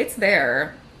 but it's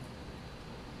there.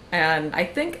 And I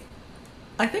think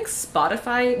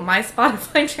Spotify, my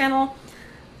Spotify channel,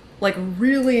 like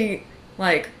really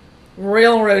like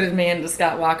railroaded me into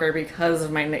Scott Walker because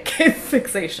of my Nick Cave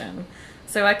fixation.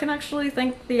 So I can actually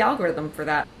thank the algorithm for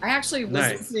that. I actually was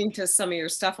Nice. listening to some of your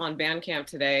stuff on Bandcamp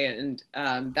today, and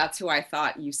that's who I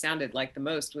thought you sounded like the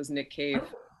most was Nick Cave,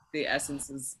 the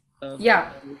essences of.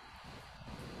 Yeah.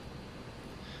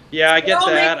 Yeah, I It get all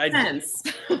that. makes sense.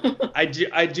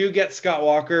 I do get Scott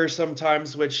Walker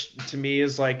sometimes, which to me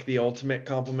is like the ultimate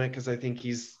compliment, because I think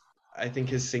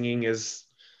his singing is,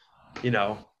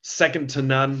 second to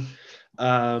none.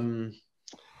 Um,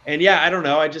 and yeah, I don't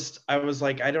know. I was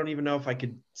like, I don't even know if I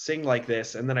could sing like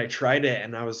this. And then I tried it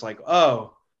and I was like,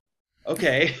 oh,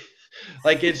 okay.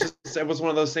 Like it was one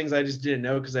of those things I just didn't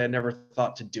know because I had never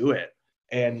thought to do it.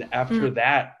 And after Mm.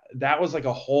 that was like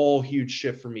a whole huge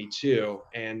shift for me too.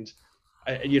 And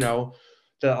the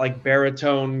like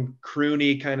baritone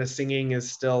croony kind of singing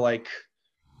is still like,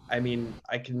 I mean,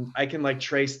 I can like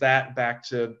trace that back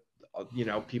to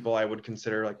people I would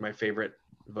consider like my favorite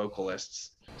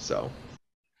vocalists. So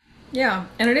Yeah,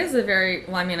 and it is a very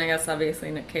well. I mean, I guess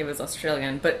obviously Nick Cave is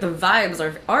Australian, but the vibes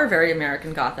are very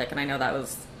American Gothic, and I know that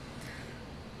was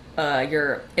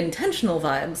your intentional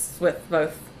vibes with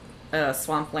both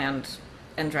Swampland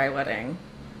and Dry Wedding.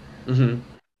 mhm.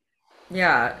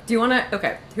 Yeah. Do you want to?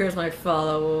 Okay. Here's my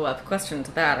follow up question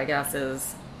to that. I guess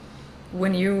is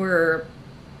when you were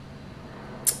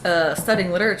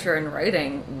studying literature and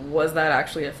writing, was that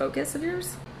actually a focus of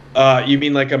yours? You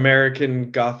mean like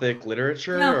American Gothic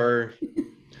literature, Yeah. or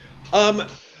um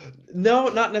no,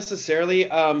 not necessarily.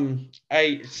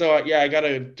 I got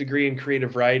a degree in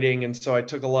creative writing, and so I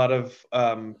took a lot of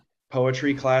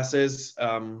poetry classes,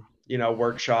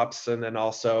 workshops, and then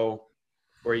also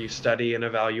where you study and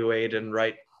evaluate and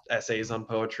write essays on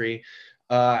poetry.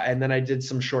 And then I did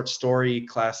some short story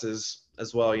classes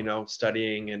as well,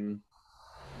 studying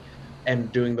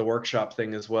and doing the workshop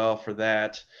thing as well for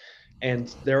that.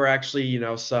 And there were actually,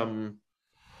 some,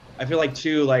 I feel like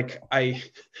too, like I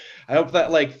hope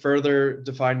that like further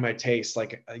defined my taste.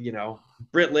 Like,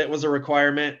 Brit Lit was a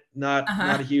requirement, Uh not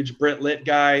huh. a huge Brit Lit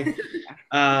guy.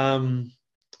 Um,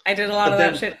 I did a lot but of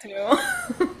that then shit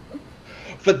too.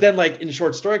 but then like in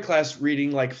short story class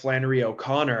reading like Flannery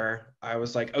O'Connor, I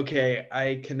was like, okay,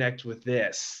 I connect with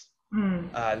this. Hmm.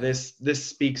 This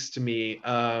speaks to me.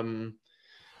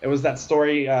 It was that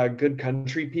story, Good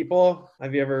Country People.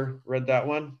 Have you ever read that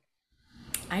one?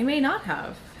 I may not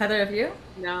have. Heather, have you?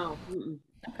 No. Mm-mm.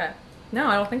 Okay. No,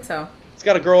 I don't think so. It's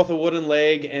got a girl with a wooden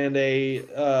leg and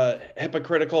a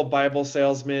hypocritical Bible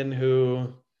salesman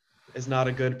who is not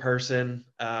a good person.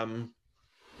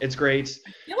 It's great.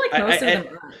 I feel like most of I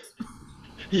them aren't.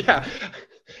 yeah.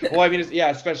 Well, I mean, yeah,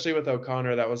 especially with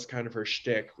O'Connor, that was kind of her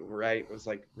shtick, right? It was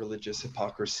like religious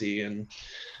hypocrisy,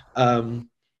 um,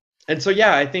 and so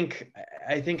yeah, I think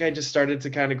I just started to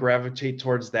kind of gravitate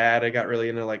towards that. I got really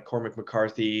into like Cormac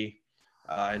McCarthy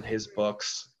and his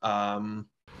books.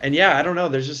 And yeah, I don't know.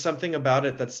 There's just something about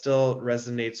it that still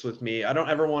resonates with me. I don't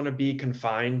ever want to be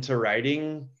confined to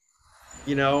writing,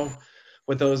 you know,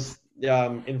 with those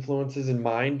influences in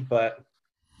mind, but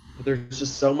there's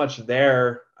just so much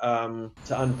there to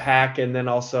unpack. And then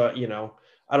also, you know,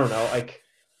 I don't know, like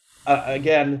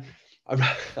again, I'm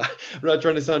not, I'm not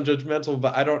trying to sound judgmental,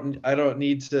 but I don't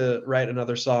need to write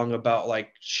another song about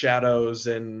like shadows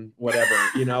and whatever,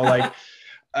 you know, like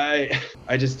I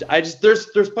just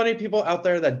there's plenty of people out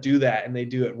there that do that and they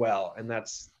do it well, and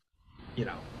that's, you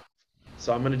know,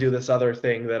 so I'm gonna do this other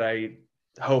thing that I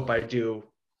hope I do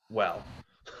well.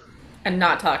 And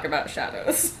not talk about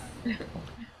shadows.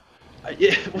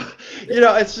 Yeah, you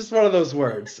know, it's just one of those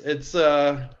words. It's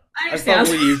I understand.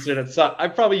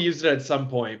 I've probably used it at some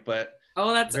point, but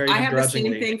Oh, that's, very I have the same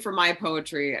begrudgingly. thing for my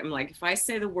poetry. I'm like, if I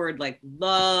say the word like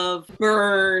love,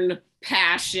 burn,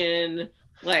 passion,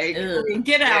 like, I Ugh, mean,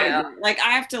 get out of yeah. here. Like,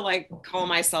 I have to like call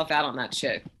myself out on that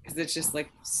shit because it's just like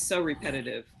so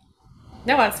repetitive.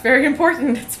 No, it's very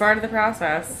important. It's part of the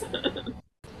process.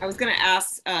 I was going to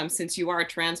ask, since you are a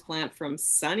transplant from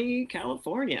sunny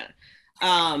California,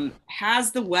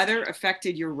 has the weather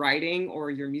affected your writing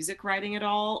or your music writing at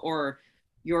all, or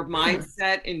your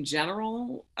mindset in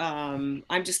general?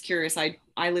 I'm just curious.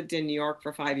 I lived in New York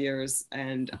for 5 years,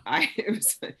 and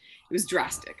it was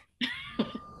drastic.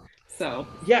 So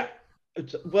Yeah.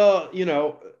 Well, you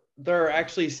know, there are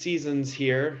actually seasons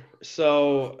here.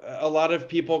 So a lot of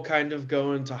people kind of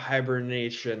go into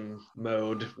hibernation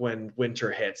mode when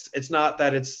winter hits. It's not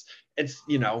that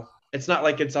you know, it's not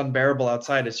like it's unbearable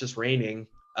outside. It's just raining.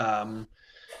 And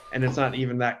it's not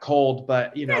even that cold,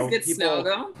 but you you guys know, get snow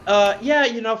people, though. yeah,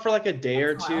 you know, for like a day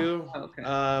or Wow. two. Okay.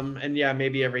 And yeah,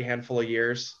 maybe every handful of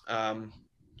years.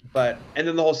 But and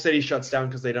then the whole city shuts down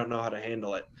because they don't know how to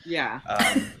handle it. Yeah.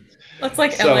 Um, That's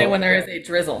like LA so when there is a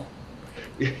drizzle.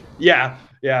 yeah,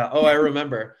 yeah. Oh, I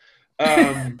remember.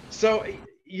 So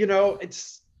you know,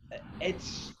 it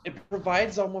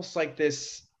provides almost like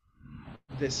this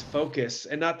focus,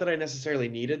 and not that I necessarily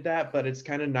needed that, but it's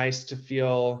kind of nice to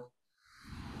feel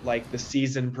like the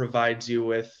season provides you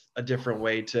with a different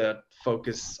way to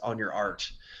focus on your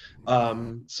art.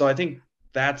 So I think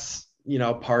that's, you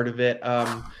know, part of it.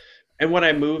 And when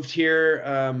I moved here,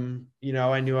 you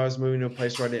know, I knew I was moving to a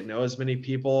place where I didn't know as many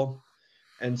people.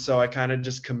 And so I kind of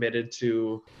just committed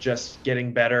to just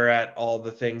getting better at all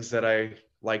the things that I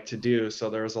like to do.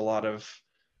 So there was a lot of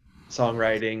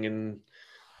songwriting and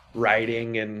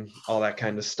writing and all that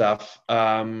kind of stuff.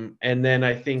 And then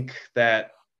I think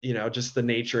that, you know, just the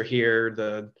nature here,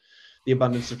 the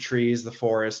abundance of trees, the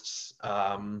forests.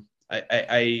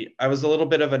 I was a little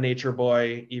bit of a nature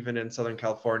boy, even in Southern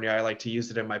California. I like to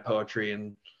use it in my poetry,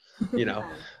 and you know,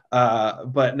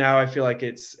 but now I feel like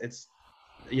it's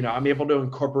you know, I'm able to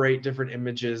incorporate different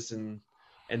images and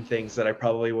things that I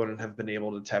probably wouldn't have been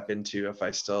able to tap into if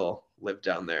I still lived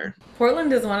down there.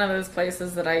 Portland is one of those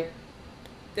places that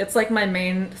it's like my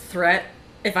main threat.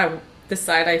 If I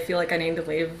decide I feel like I need to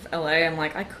leave LA, I'm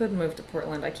like, I could move to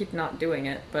Portland. I keep not doing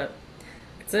it, but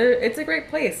it's a great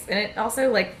place. And it also,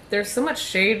 like, there's so much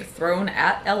shade thrown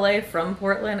at LA from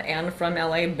Portland and from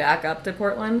LA back up to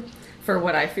Portland for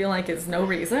what I feel like is no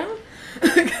reason.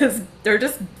 Because they're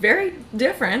just very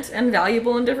different and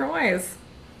valuable in different ways.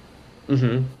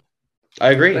 Mm-hmm.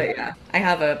 I agree. But yeah, I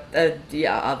have a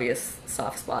yeah, obvious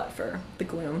soft spot for the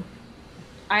gloom.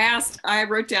 I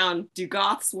wrote down, do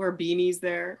goths wear beanies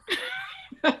there?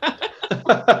 You don't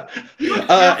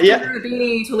have to Yeah. wear a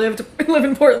beanie to live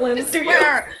in Portland, do you?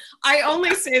 Swear. I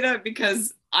only say that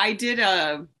because I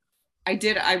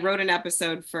wrote an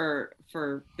episode for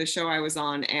the show I was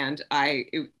on, and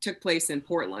it took place in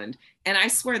Portland, and I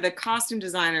swear the costume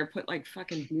designer put like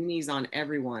fucking beanies on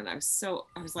everyone. I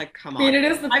was like, come I mean, on.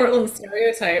 it is the Portland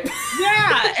stereotype.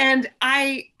 Yeah, and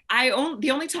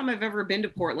the only time I've ever been to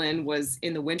Portland was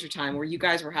in the wintertime, where you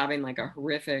guys were having like a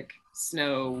horrific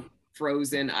snow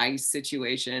frozen ice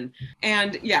situation.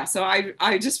 And yeah, so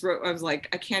I just wrote, I was like,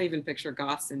 I can't even picture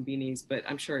goths and beanies, but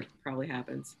I'm sure it probably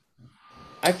happens.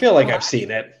 I feel like I've seen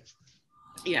it.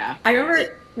 Yeah. I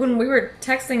remember when we were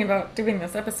texting about doing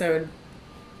this episode,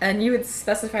 and you had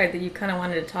specified that you kind of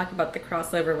wanted to talk about the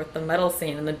crossover with the metal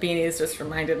scene, and the beanies just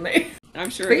reminded me. I'm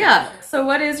sure. But yeah, so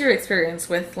what is your experience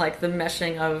with like the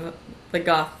meshing of the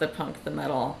goth, the punk, the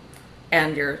metal,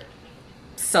 and your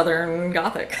southern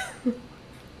gothic?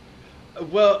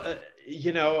 Well,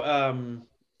 you know,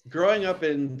 growing up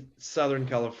in Southern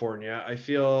California, I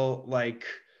feel like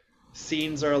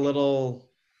scenes are a little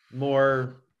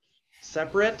more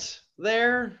separate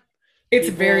there. It's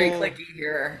very People, clicky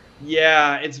here.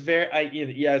 yeah, yeah, it's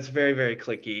very, very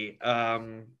clicky.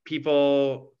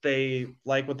 People, they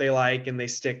like what they like, and they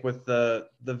stick with the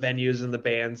venues and the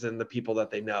bands and the people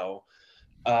that they know.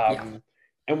 Yeah. Um,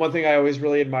 And one thing I always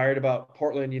really admired about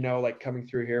Portland, like coming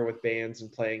through here with bands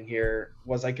and playing here,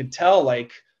 was I could tell,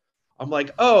 like, I'm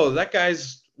like, oh, that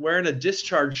guy's wearing a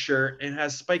Discharge shirt and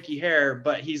has spiky hair,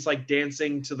 but he's like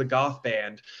dancing to the goth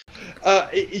band.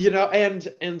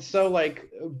 And so, like,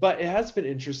 but it has been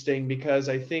interesting because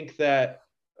I think that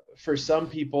for some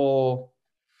people,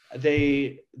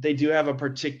 they do have a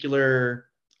particular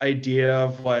idea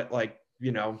of what, like,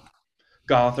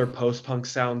 goth or post-punk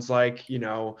sounds like,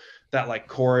 that like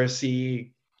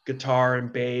chorusy guitar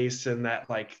and bass and that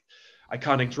like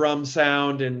iconic drum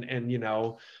sound and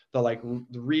the like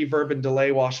the reverb and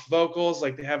delay washed vocals.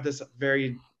 Like, they have this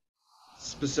very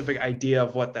specific idea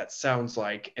of what that sounds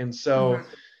like. And so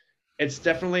it's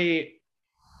definitely,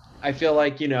 I feel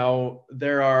like,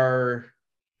 there are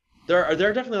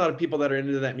definitely a lot of people that are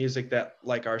into that music that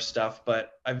like our stuff,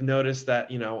 but I've noticed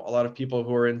that, a lot of people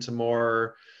who are into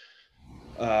more,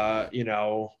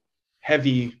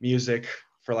 heavy music,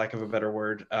 for lack of a better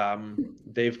word,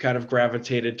 they've kind of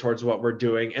gravitated towards what we're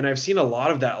doing. And I've seen a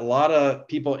lot of that. A lot of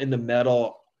people into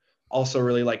metal also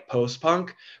really like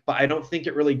post-punk, but I don't think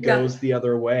it really goes the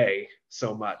other way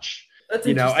so much. That's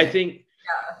interesting.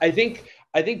 I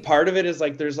think part of it is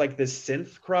like there's like this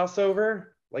synth crossover.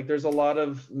 Like, there's a lot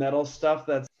of metal stuff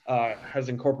that's has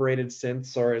incorporated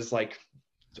synths or is like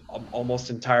almost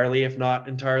entirely, if not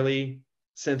entirely,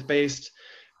 synth based.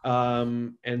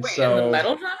 And Wait, so in the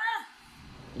metal genre?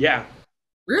 yeah,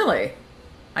 Really?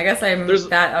 I guess I'm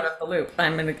that out of the loop.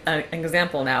 I'm an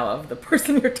example now of the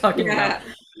person you're talking about.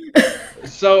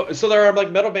 so there are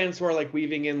like metal bands who are like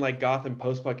weaving in like goth and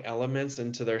post-punk elements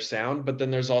into their sound, but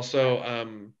then there's also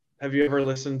have you ever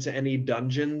listened to any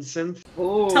dungeon synth?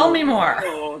 Ooh, Tell me more.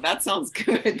 Oh, that sounds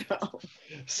good though.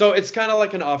 So it's kind of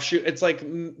like an offshoot. It's like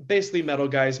basically metal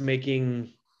guys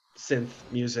making synth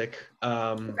music.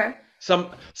 Okay.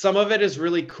 Some of it is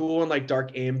really cool and like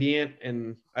dark ambient,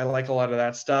 and I like a lot of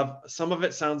that stuff. Some of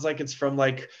it sounds like it's from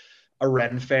like a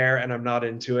Ren fair, and I'm not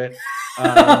into it.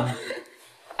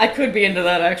 I could be into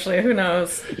that, actually. Who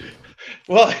knows?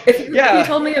 Well, if you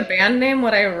told me a band name,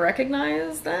 would I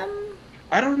recognize them?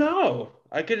 I don't know.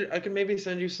 I could maybe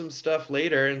send you some stuff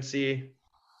later and see.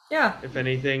 Yeah. If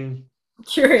anything.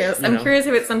 Curious. I'm curious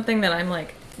if it's something that I'm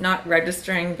like not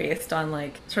registering based on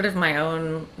like sort of my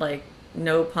own, like,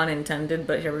 no pun intended,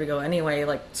 but here we go anyway,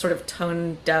 like sort of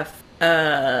tone deaf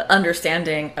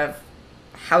understanding of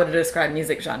how to describe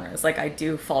music genres. Like, I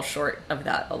do fall short of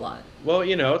that a lot. Well,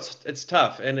 it's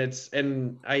tough,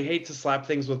 and I hate to slap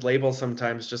things with labels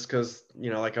sometimes, just because,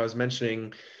 like I was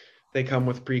mentioning, they come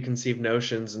with preconceived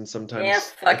notions, and sometimes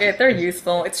fuck it, they're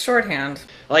useful. It's shorthand.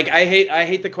 Like, I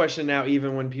hate the question now,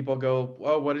 even when people go,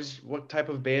 "Oh, what type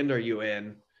of band are you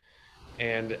in?"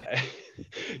 And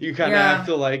you kind of have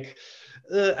to like,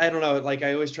 I don't know. Like,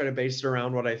 I always try to base it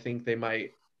around what I think they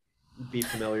might be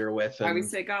familiar with. And, I would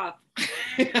say goth.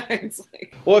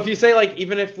 Well, if you say like,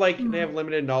 even if like they have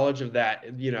limited knowledge of that,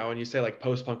 and you say like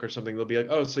post-punk or something, they'll be like,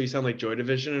 "Oh, so you sound like Joy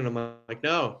Division," and I'm like,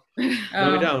 "No,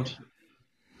 no, we don't."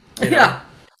 Yeah.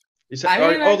 You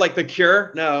said, like The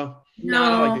Cure? No.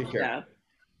 No. Like The Cure.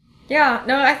 Yeah,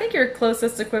 no, I think your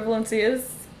closest equivalency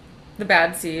is the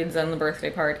Bad Seeds and the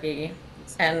Birthday Party.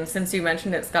 And since you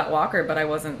mentioned it, Scott Walker, but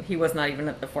he was not even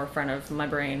at the forefront of my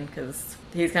brain, because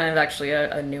he's kind of actually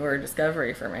a newer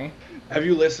discovery for me. Have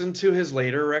you listened to his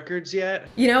later records yet?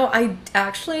 I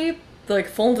actually, like,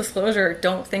 full disclosure,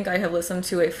 don't think I have listened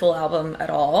to a full album at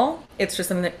all. It's just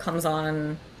something that comes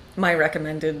on my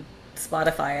recommended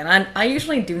Spotify, and I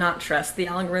usually do not trust the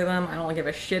algorithm. I don't give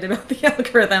a shit about the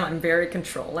algorithm. I'm very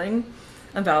controlling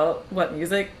about what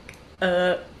music,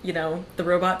 the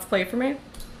robots play for me.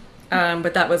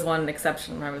 But that was one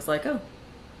exception where I was like, oh,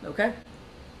 okay.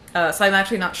 So I'm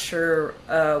actually not sure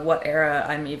what era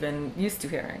I'm even used to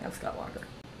hearing of Scott Walker.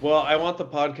 Well, I want the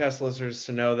podcast listeners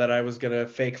to know that I was going to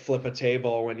fake flip a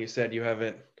table when you said you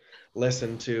haven't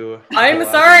listened to... I'm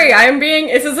sorry.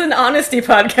 This is an honesty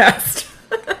podcast.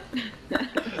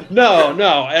 No,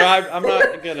 and I'm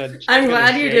not gonna. I'm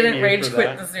glad you didn't rage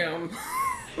quit the Zoom.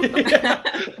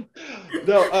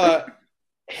 No,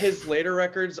 his later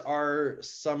records are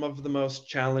some of the most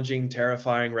challenging,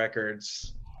 terrifying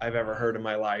records I've ever heard in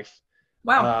my life.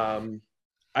 Wow.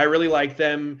 I really like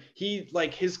them.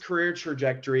 His career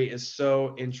trajectory is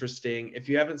so interesting. If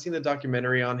you haven't seen the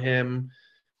documentary on him,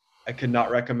 I could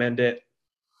not recommend it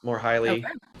more highly. Okay.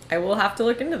 I will have to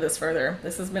look into this further.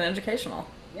 This has been educational.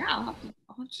 Yeah,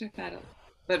 I'll check that out.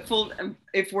 But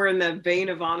if we're in the vein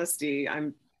of honesty,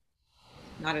 I'm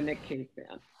not a Nick Cave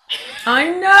fan. I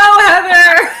know,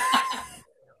 Heather.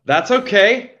 That's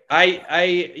okay.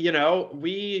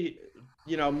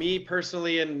 Me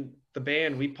personally, and the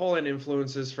band, we pull in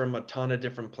influences from a ton of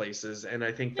different places, and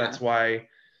I think that's Yeah. why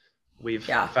we've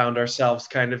found ourselves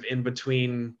kind of in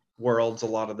between worlds a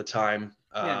lot of the time.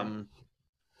 Yeah.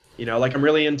 You know, like I'm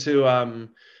really into are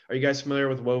you guys familiar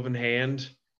with Woven Hand?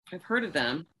 I've heard of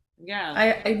them.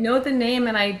 Yeah. I know the name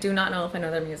and I do not know if I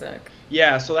know their music.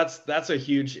 Yeah, so that's a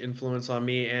huge influence on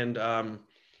me, and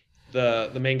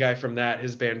the main guy from that,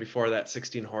 his band before that,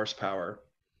 16 Horsepower.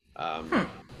 I'm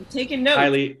taking notes.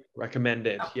 Highly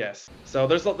recommended. Yes. So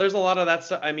there's a lot of that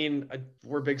stuff. I mean,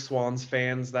 we're big Swans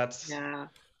fans. That's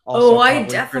Oh, I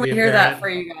definitely hear that for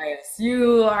you guys.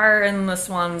 You are in the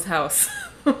Swans house.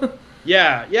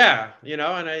 Yeah. You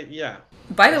know, and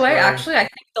By the way, actually, I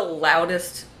think the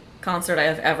loudest concert I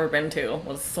have ever been to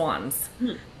was Swans.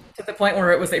 To the point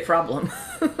where it was a problem.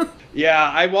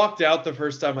 Yeah, I walked out the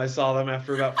first time I saw them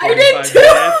after about 45 I did too!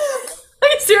 minutes. Are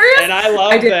you serious? And I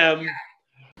love them.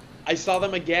 I saw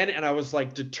them again and I was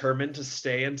like determined to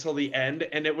stay until the end.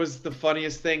 And it was the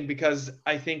funniest thing because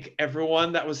I think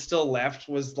everyone that was still left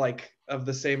was like of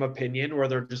the same opinion, where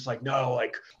they're just like, no,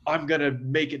 like I'm gonna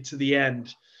make it to the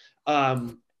end.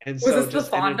 And was so this the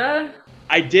Fonda?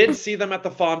 I did see them at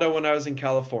the Fonda when I was in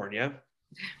California.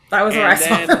 That was where I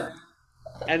saw them.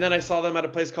 And then I saw them at a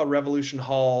place called Revolution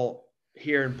Hall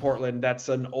here in Portland. That's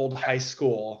an old high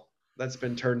school that's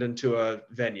been turned into a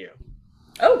venue.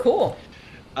 Oh, cool.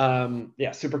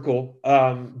 Yeah, super cool.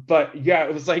 But yeah,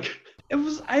 I was like,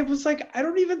 I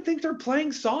don't even think they're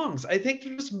playing songs. I think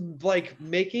they're just like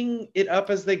making it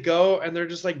up as they go, and they're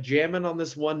just like jamming on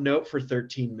this one note for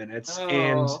 13 minutes.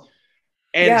 And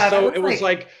yeah, so it was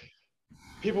like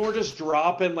people were just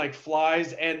dropping like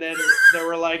flies, and then there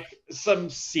were like some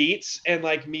seats, and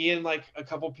like me and like a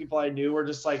couple people I knew were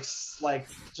just like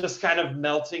just kind of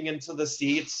melting into the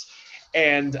seats.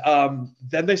 And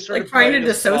then they started like trying to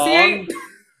dissociate.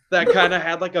 That kind of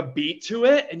had like a beat to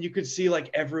it, and you could see like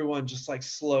everyone just like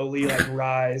slowly like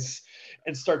rise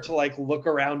and start to like look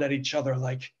around at each other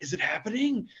like, is it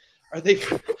happening? Are they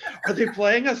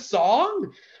playing a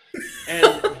song?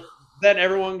 And then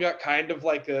everyone got kind of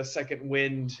like a second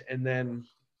wind, and then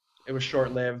it was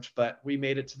short-lived, but we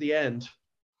made it to the end.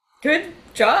 Good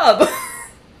job.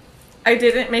 I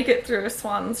didn't make it through a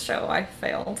Swans show. I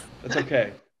failed. That's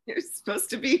okay. You're supposed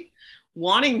to be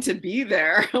wanting to be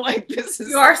there. Like this is.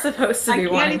 You are supposed to be. I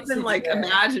can't even like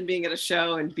imagine being at a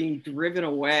show and being driven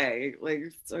away. Like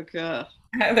it's okay.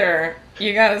 Heather,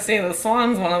 you got to see the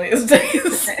Swans one of these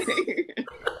days.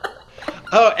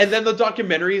 Oh, and then the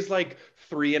documentary is like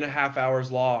 3.5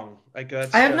 hours long. Like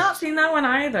that's. I have not seen that one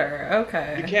either.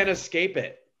 Okay. You can't escape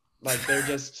it. Like they're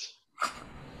just.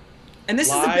 And this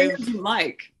is a band you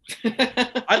like.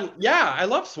 I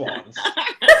love Swans.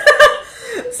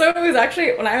 So it was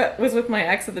actually when I was with my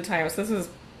ex at the time. So this was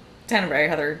Tenenberry.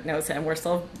 Heather knows him. We're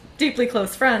still deeply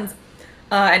close friends.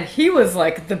 And he was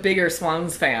like the bigger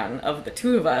Swans fan of the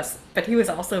two of us, but he was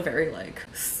also very like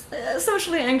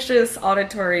socially anxious,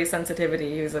 auditory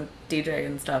sensitivity. He was a DJ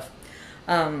and stuff.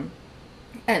 And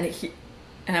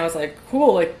I was like,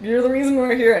 cool, like you're the reason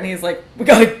we're here. And he's like, we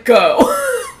gotta go.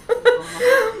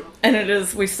 And it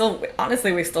is, we still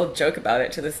joke about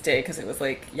it to this day, because it was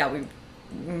like, yeah,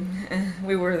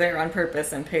 we were there on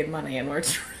purpose and paid money, and we're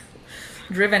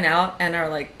driven out and are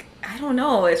like, I don't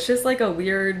know, it's just like a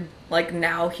weird, like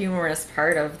now humorous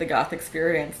part of the goth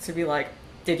experience to be like,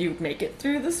 did you make it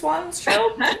through the Swans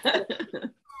show?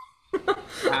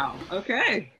 Wow.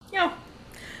 Okay. Yeah.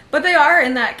 But they are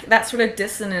in that sort of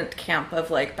dissonant camp of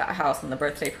like Bat House and the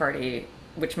Birthday Party,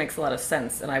 which makes a lot of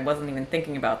sense, and I wasn't even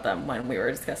thinking about them when we were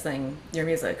discussing your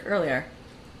music earlier.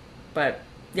 But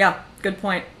yeah, good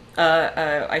point.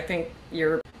 I think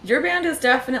your band is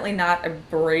definitely not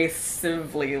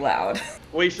abrasively loud.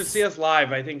 Well, you should see us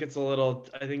live. I think it's a little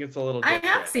different. I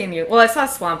have seen you. Well, I saw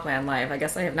Swampland live. I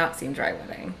guess I have not seen Dry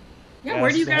Wedding. Yeah,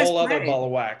 where do you guys play? A whole other ball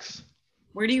of wax.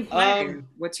 Where do you play?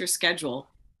 What's your schedule?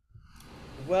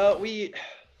 Well, we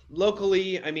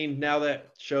locally, I mean, now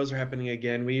that shows are happening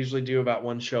again, we usually do about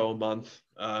one show a month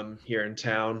here in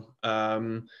town.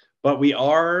 But we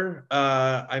are,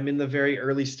 I'm in the very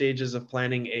early stages of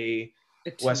planning a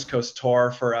West Coast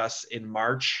tour for us in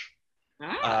March.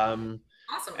 Awesome.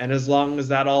 And as long as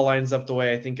that all lines up the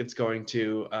way I think it's going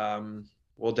to,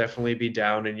 we'll definitely be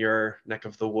down in your neck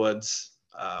of the woods.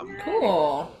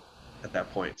 Cool. At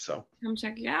that point, so come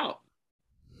check you out.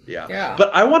 Yeah. But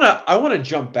I wanna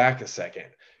jump back a second,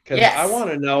 because yes. I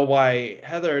want to know why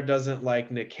Heather doesn't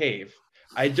like Nick Cave.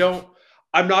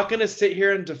 I'm not gonna sit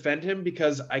here and defend him,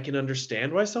 because I can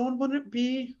understand why someone wouldn't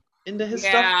be into his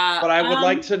stuff, but I would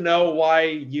like to know why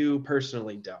you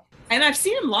personally don't. And I've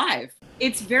seen him live.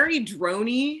 It's very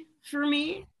drony for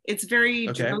me. It's very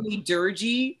drony,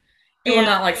 dirgy. You will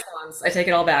not like Swans. I take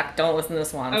it all back. Don't listen to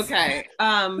Swans. Okay.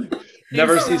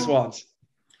 Never see Swans.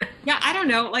 Yeah, I don't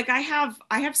know. Like I have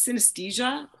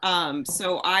synesthesia.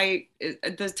 So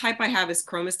the type I have is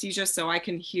chromesthesia, so I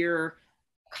can hear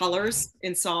colors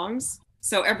in songs.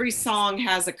 So every song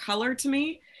has a color to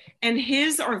me, and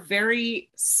his are very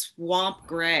swamp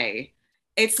gray.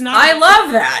 It's not. I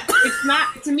love that. It's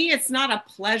not, to me, it's not a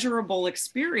pleasurable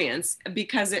experience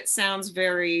because it sounds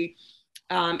very,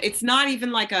 it's not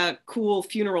even like a cool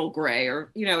funeral gray, or,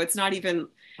 you know, it's not even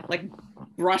like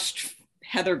brushed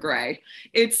heather gray.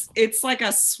 It's like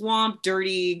a swamp,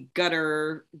 dirty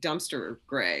gutter dumpster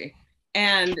gray.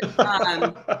 And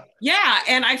yeah,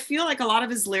 and I feel like a lot of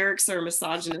his lyrics are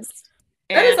misogynist.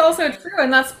 That is also true,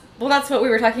 and that's what we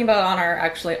were talking about on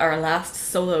our last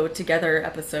solo together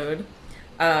episode.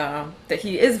 That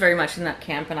he is very much in that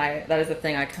camp, and that is a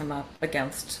thing I come up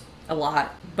against a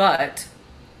lot. But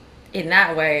in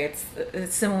that way,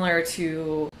 it's similar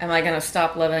to, am I going to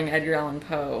stop loving Edgar Allan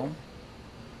Poe?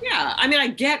 Yeah, I mean, I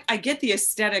get the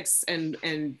aesthetics,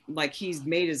 and like he's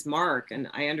made his mark, and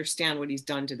I understand what he's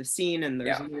done to the scene. And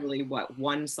there's literally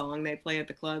one song they play at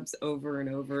the clubs over and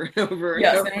over and over.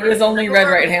 Yes, and over. And it was only Red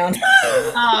Right Hand.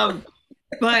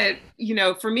 But you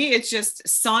know, for me, it's just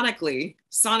sonically,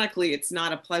 it's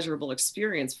not a pleasurable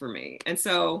experience for me. And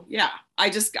so, yeah, I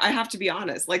have to be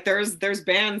honest. Like there's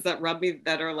bands that rub me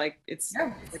that are like, it's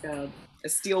like a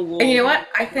steel wool. And you know what?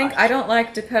 I think I don't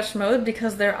like Depeche Mode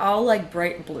because they're all like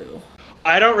bright blue.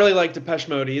 I don't really like Depeche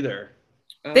Mode either.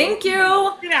 Thank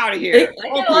you. Get out of here. I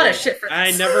get a lot of shit for this.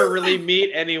 I never really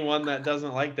meet anyone that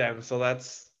doesn't like them, so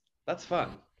that's fun.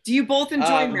 Do you both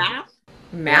enjoy math?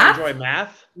 Math? Enjoy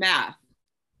math? Math.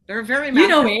 They're very You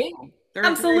know me. They're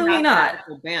absolutely not.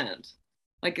 Band.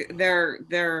 Like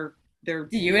they're. Do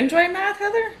you enjoy math,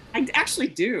 Heather? I actually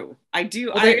do. I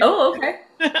do. Oh, okay.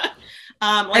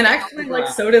 And actually, like,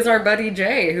 so does our buddy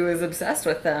Jay, who is obsessed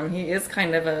with them. He is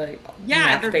kind of a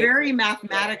they're very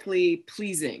mathematically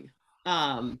pleasing.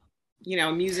 You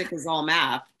know, music is all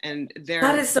math, and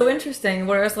that is so interesting.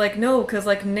 Whereas, like, no, because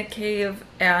like Nick Cave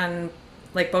and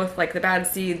like both like the Bad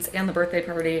Seeds and the Birthday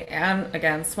Party and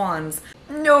again Swans,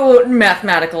 no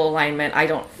mathematical alignment. I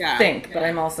don't think, but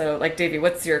I'm also like, Davey,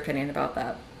 what's your opinion about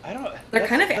that? I don't. They're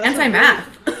kind of anti-math.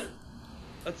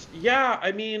 I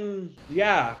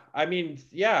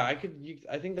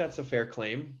think that's a fair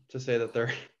claim to say that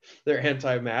they're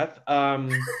anti-math.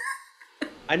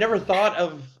 I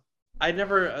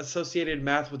never associated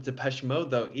math with Depeche Mode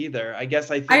though either. I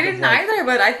guess I didn't either,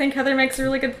 but I think Heather makes a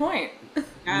really good point.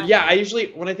 Yeah, I usually,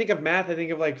 when I think of math, I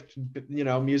think of like, you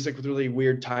know, music with really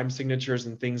weird time signatures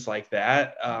and things like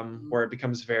that, where it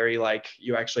becomes very like,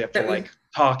 you actually have to like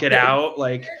talk it out.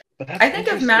 Like, I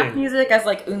think of math music as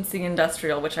like Unsi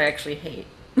Industrial, which I actually hate.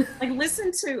 Like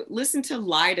listen to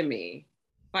Lie to Me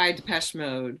by Depeche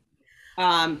Mode.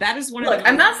 That is one of the.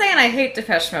 I'm not saying I hate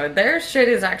Depeche Mode. Their shit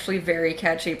is actually very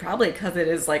catchy, probably because it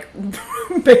is like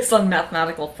based on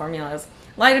mathematical formulas.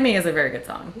 Lie to Me is a very good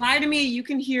song. Lie to Me, you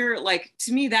can hear, like,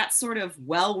 to me, that sort of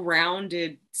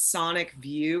well-rounded sonic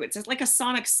view. It's just like a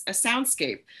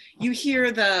soundscape. You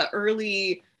hear the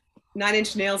early Nine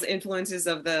Inch Nails influences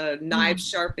of the knife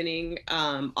sharpening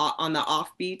on the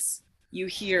offbeats. You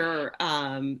hear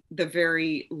the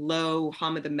very low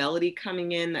hum of the melody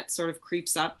coming in that sort of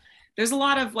creeps up. There's a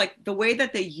lot of, like, the way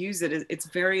that they use it, it's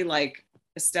very, like,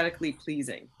 aesthetically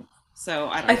pleasing. So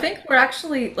I think we're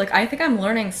actually, like, I think I'm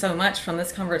learning so much from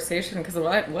this conversation, because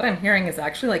what I'm hearing is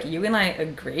actually, like, you and I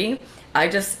agree. I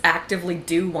just actively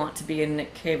do want to be in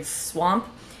Nick Cave's swamp,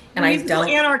 and I don't.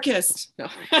 Anarchist. No.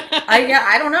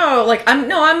 I don't know. Like,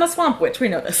 I'm a swamp witch. We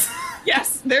know this.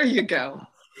 Yes, there you go.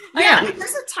 Yeah,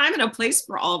 there's a time and a place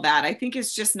for all that. I think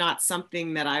it's just not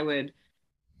something that I would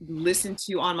listen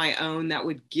to on my own that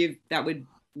would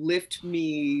lift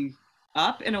me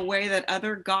up in a way that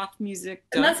other goth music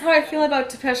does. And that's how I feel about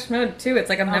Depeche Mode too. It's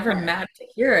like I'm never mad to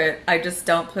hear it. I just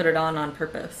don't put it on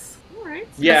purpose. All right.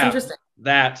 Yeah. That's interesting.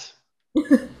 That.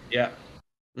 Yeah.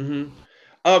 Mm-hmm.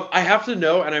 I have to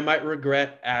know, and I might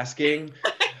regret asking,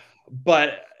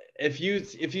 but if you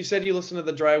said you listen to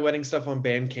the Dry Wedding stuff on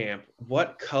Bandcamp,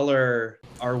 what color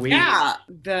are we? Yeah,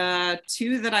 the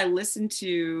two that I listened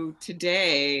to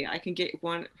today, I can get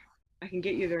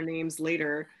you their names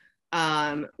later.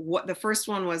 What the first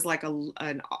one was like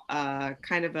a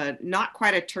kind of a, not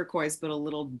quite a turquoise, but a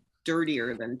little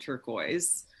dirtier than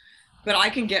turquoise. But I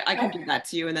can give that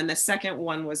to you. And then the second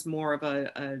one was more of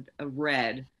a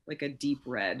red, like a deep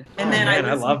red. And then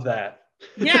I love that.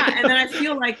 Yeah, and then I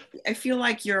feel like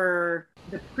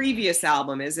the previous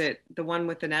album, is it the one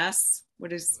with an S?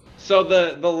 What is? So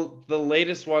the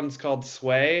latest one's called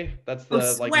Sway. That's the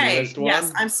like Sway. newest one.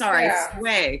 Yes, I'm sorry. Yeah.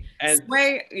 Sway. And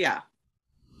Sway. Yeah.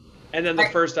 and then the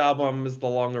first album is The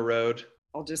Longer Road.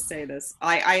 I'll just say this.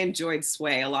 I enjoyed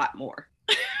Sway a lot more.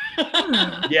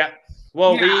 Yeah.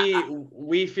 Well, Yeah.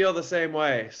 we feel the same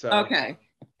way. So Okay.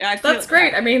 I feel, That's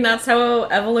great. I mean, that's how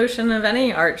evolution of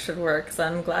any art should work. So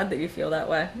I'm glad that you feel that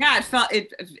way. yeah, it felt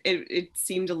it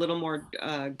seemed a little more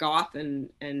goth and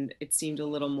it seemed a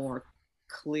little more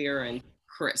clear and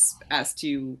crisp as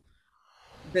to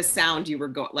the sound you were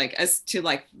going, like as to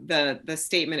like the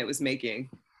statement it was making.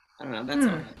 I don't know. That's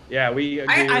all. Yeah, we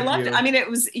agree I with loved you. it. I mean, it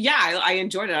was, yeah, I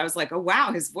enjoyed it. I was like, oh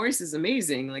wow, his voice is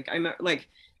amazing. Like I'm like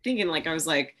thinking, like I was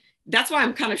like, that's why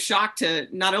I'm kind of shocked to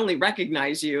not only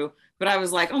recognize you, but I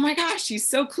was like, oh my gosh, he's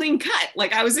so clean cut.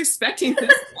 Like I was expecting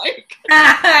this, like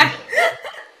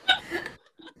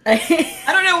I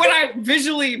don't know what I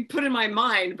visually put in my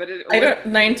mind, but it I don't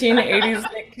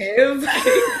 1980s Nick Cave.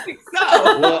 I think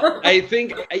so. Well, I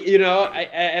think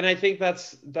I think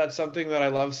that's something that I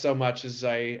love so much is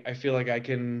I feel like I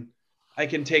can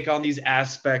take on these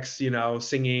aspects,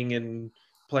 singing and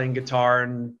playing guitar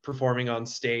and performing on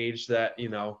stage that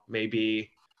maybe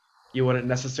you wouldn't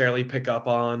necessarily pick up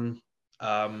on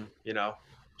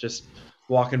just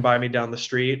walking by me down the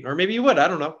street, or maybe you would, I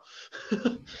don't know.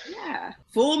 Yeah,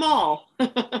 fool them all.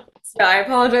 Yeah, I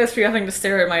apologize for you having to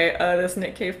stare at my this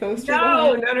Nick Cave poster.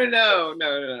 No.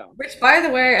 Which, by the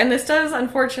way, and this does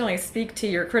unfortunately speak to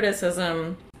your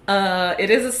criticism, it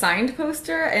is a signed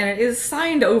poster, and it is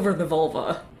signed over the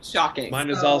vulva. Shocking.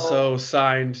 Mine is also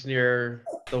signed near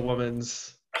the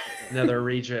woman's nether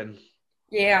region.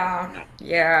 Yeah,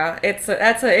 it's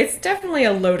definitely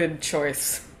a loaded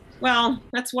choice. Well,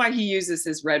 that's why he uses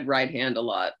his red right hand a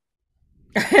lot.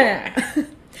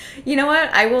 You know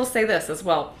what? I will say this as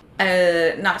well.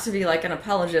 Not to be like an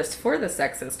apologist for the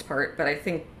sexist part, but I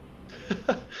think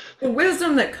the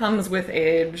wisdom that comes with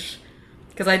age,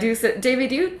 because I do. Davey,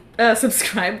 do you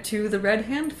subscribe to the Red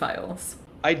Hand Files?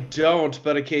 I don't,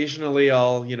 but occasionally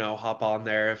I'll hop on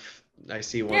there if I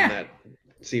see one that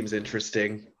seems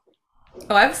interesting.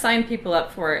 Oh, I've signed people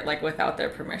up for it like without their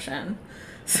permission.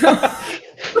 So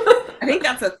I think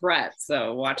that's a threat,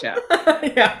 so watch out.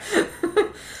 Yeah.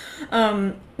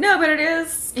 No, but it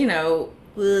is, he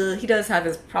does have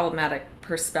his problematic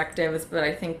perspectives, but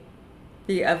I think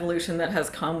the evolution that has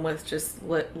come with just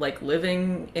like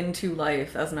living into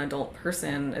life as an adult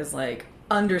person is like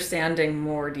understanding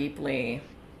more deeply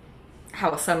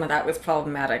how some of that was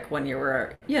problematic when you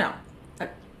were, a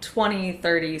 20,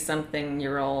 30 something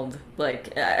year old,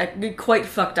 like quite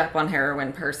fucked up on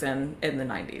heroin person in the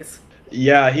 90s.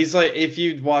 Yeah, he's like, if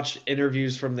you watch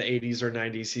interviews from the 80s or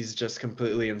 90s, he's just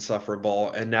completely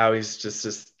insufferable. And now he's just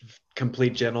this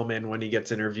complete gentleman when he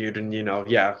gets interviewed and,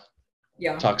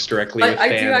 talks directly with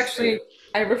fans. I do actually,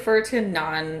 I refer to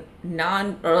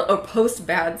non or post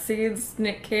Bad Seeds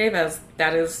Nick Cave as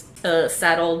that is a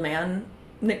sad old man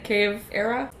Nick Cave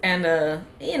era. And,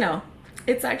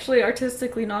 it's actually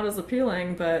artistically not as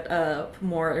appealing, but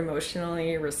more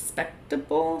emotionally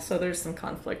respectable. So there's some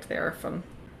conflict there from...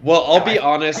 Well, I'll be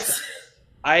honest.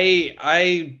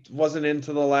 I wasn't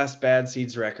into the last Bad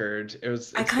Seeds record.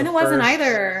 I kind of wasn't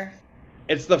either.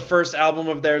 It's the first album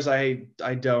of theirs I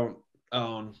don't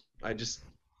own.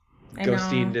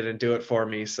 Ghosteen didn't do it for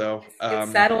me. So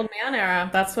it's sad old man era.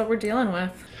 That's what we're dealing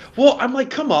with. Well, I'm like,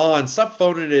 come on, stop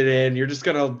phoning it in. You're just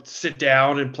gonna sit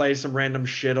down and play some random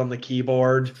shit on the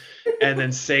keyboard and then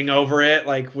sing over it,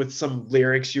 like with some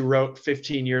lyrics you wrote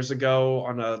 15 years ago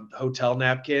on a hotel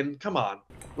napkin. Come on.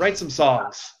 Write some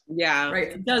songs. Yeah, right.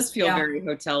 It does feel very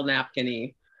hotel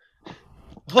napkin-y.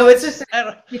 Well, it's just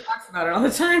he talks about it all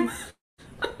the time.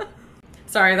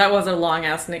 Sorry, that was a long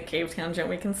ass Nick Cave tangent.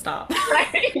 We can stop.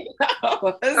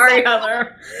 Sorry,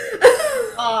 Heather.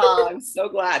 Oh, I'm so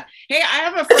glad. Hey, I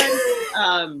have a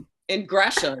friend in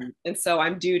Gresham, and so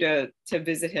I'm due to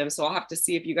visit him. So I'll have to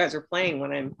see if you guys are playing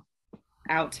when I'm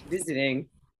out visiting.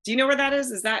 Do you know where that is?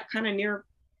 Is that kind of near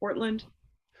Portland?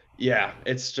 Yeah,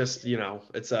 it's just,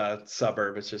 it's a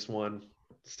suburb. It's just one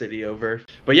city over.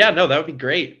 But yeah, no, that would be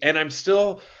great. And I'm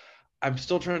still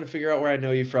trying to figure out where I know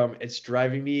you from. It's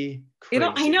driving me crazy.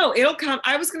 I know it'll come.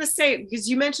 I was going to say, because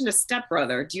you mentioned a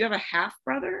stepbrother. Do you have a half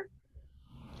brother?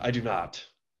 I do not.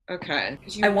 Okay.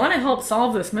 I want to help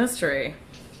solve this mystery.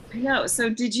 I know. So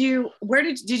did you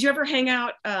ever hang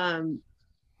out?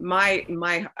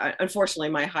 Unfortunately,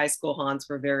 my high school haunts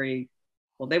were very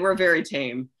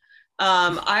tame.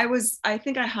 I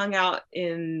think I hung out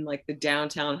in like the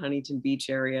downtown Huntington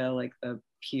Beach area, like the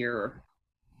pier.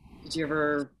 Did you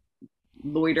ever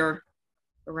loiter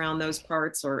around those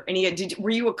parts or were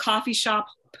you a coffee shop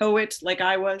poet like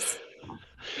I was?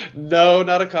 No,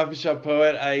 not a coffee shop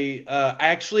poet.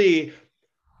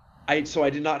 So I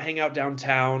did not hang out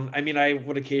downtown. I mean, I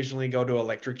would occasionally go to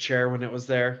Electric Chair when it was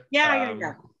there. Yeah. Or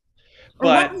what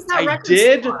But was that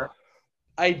record store?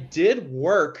 I did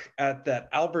work at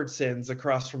that Albertsons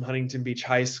across from Huntington Beach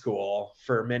High School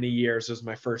for many years. It was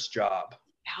my first job.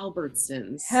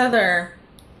 Albertsons. Heather,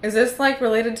 is this like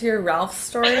related to your Ralph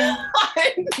story? No,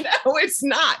 it's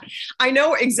not. I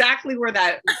know exactly where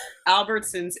that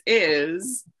Albertsons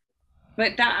is,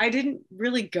 but that I didn't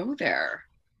really go there.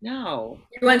 No.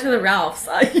 You went to the Ralphs.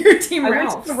 Your team I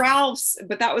Ralphs. went to the Ralph's,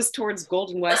 but that was towards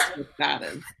Golden West with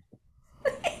Madden.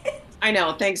 I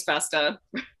know. Thanks, Vesta.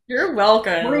 You're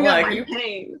welcome. Bring up Like, my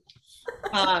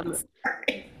pain.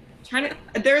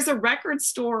 There's a record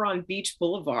store on Beach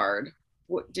Boulevard.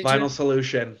 Vinyl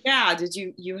Solution. Yeah, did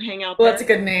you hang out well, there? that's a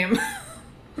good name.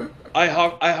 I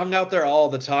hung out there all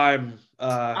the time.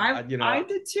 I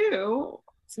did too.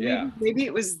 So Yeah. maybe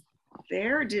it was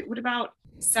there. What about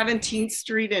 17th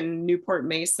Street in Newport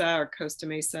Mesa or Costa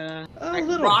Mesa? A Like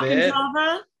little Rock bit. and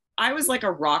Java. I was like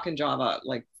a Rock and Java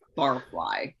like bar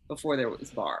fly before there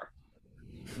was bar.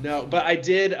 No, but I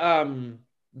did.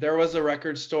 There was a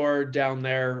record store down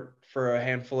there for a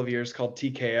handful of years called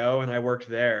TKO, and I worked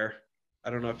there. I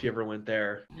don't know if you ever went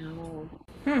there. No.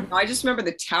 No, I just remember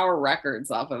the Tower Records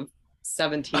off of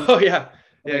 17th. Oh yeah,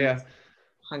 yeah.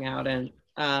 Hung out in.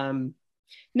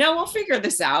 No, we'll figure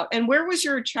this out. And where was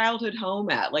your childhood home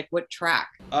at? Like what track?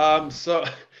 So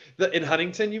in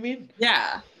Huntington, you mean?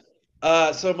 Yeah.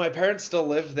 So my parents still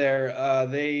live there. I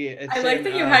like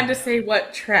that you had to say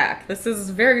what track. This is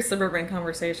a very suburban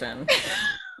conversation.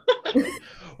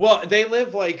 Well, they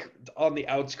live like on the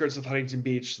outskirts of Huntington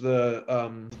Beach.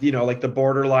 Like the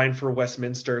borderline for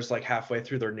Westminster is like halfway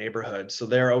through their neighborhood. So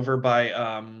they're over by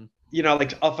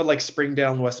like off of like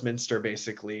Springdale and Westminster,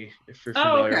 basically, if you're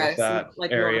familiar with that so,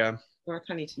 like area. North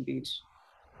Huntington Beach.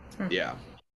 Yeah.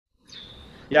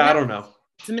 Yeah, I don't know.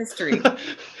 It's a mystery.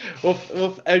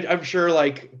 well, I'm sure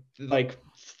like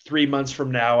 3 months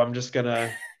from now, I'm just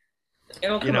gonna, be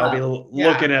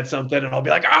looking at something and I'll be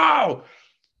like, oh,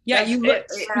 yeah,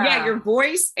 yeah. your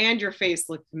voice and your face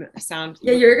sound.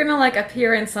 Yeah, you're gonna like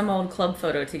appear in some old club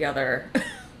photo together.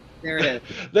 There it is.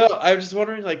 No, I was just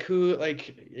wondering like who,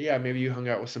 maybe you hung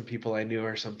out with some people I knew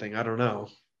or something. I don't know.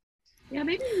 Yeah,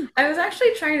 maybe. I was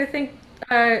actually trying to think,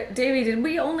 Davey, did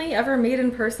we only ever meet in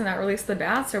person at Release the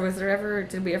Bats, or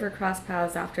did we ever cross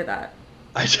paths after that?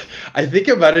 I think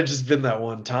it might have just been that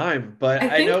one time, but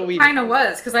I know we kind of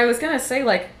was, because I was gonna say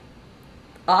like,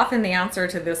 often the answer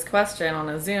to this question on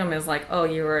a Zoom is like, oh,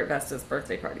 you were at Vesta's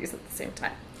birthday parties at the same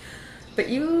time, but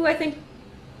you, I think,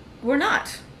 were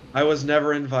not. I was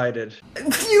never invited.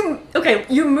 You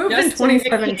moved in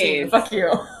 2017. Fuck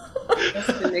you. That's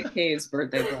the Nick Cave's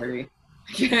birthday party.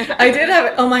 I did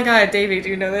have. Oh my god, Davey, do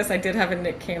you know this? I did have a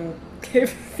Nick Cave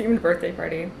themed birthday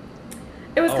party.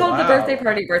 It was called the birthday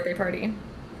party.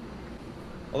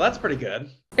 Well, that's pretty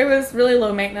good. It was really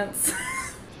low maintenance.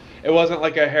 It wasn't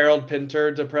like a Harold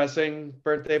Pinter depressing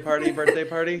birthday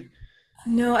party.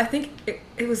 No, I think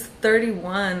it was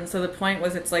 31. So the point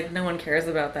was, it's like no one cares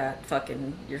about that.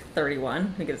 Fucking, you're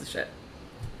 31. Who gives a shit?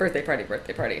 Birthday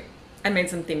party. I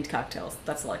made some themed cocktails.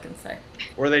 That's all I can say.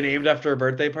 Were they named after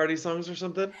birthday party songs or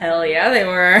something? Hell yeah, they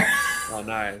were. Oh,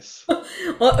 nice.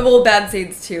 well, Bad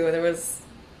Seeds too. There was.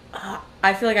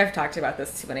 I feel like I've talked about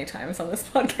this too many times on this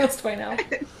podcast by now.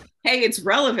 Hey, it's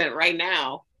relevant right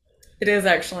now. It is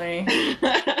actually.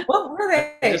 What were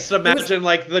they? Just imagine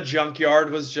like the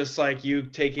junkyard was just like you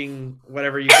taking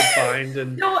whatever you could find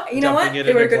and dumping it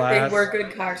in a glass. They were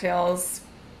good cocktails.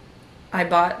 I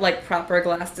bought like proper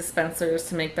glass dispensers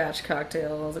to make batch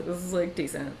cocktails. It was like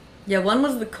decent. Yeah, one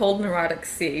was the Cold Neurotic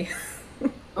Sea.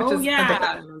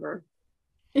 I remember.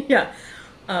 Yeah.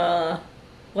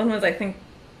 One was, I think,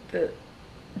 the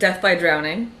Death by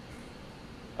Drowning.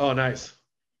 Oh, nice.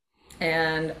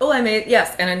 And and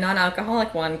a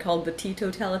non-alcoholic one called the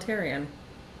Teetotalitarian.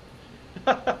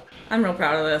 I'm real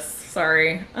proud of this.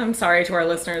 Sorry. I'm sorry to our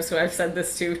listeners who I've said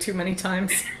this to too many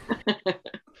times.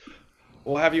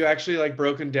 Well, have you actually like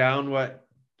broken down what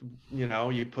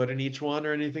you put in each one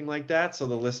or anything like that, so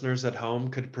the listeners at home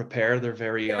could prepare their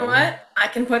very own? You know what? I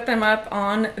can put them up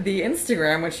on the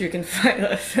Instagram, which you can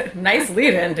find. Nice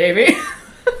lead-in, Davey.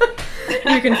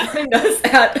 You can find us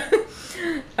at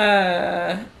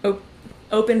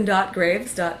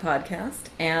open.graves.podcast,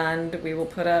 and we will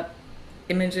put up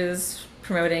images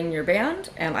promoting your band,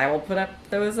 and I will put up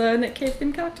those Nick Cave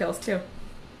themed cocktails too.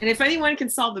 And if anyone can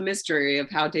solve the mystery of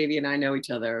how Davey and I know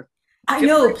each other, I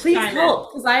know, please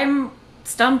help, because I'm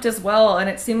stumped as well, and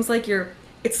it seems like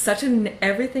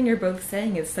everything you're both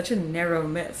saying is such a narrow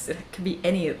miss. It could be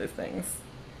any of the things.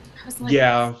 I was like,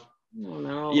 Yeah. I don't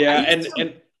know. Yeah.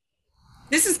 And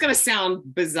this is going to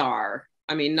sound bizarre.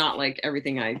 I mean, not like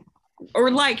everything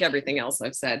like everything else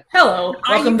I've said. Hello,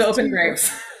 welcome to Open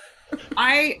Graves.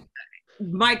 My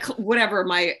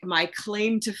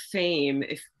claim to fame,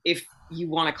 if you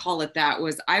want to call it that,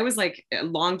 was I was like a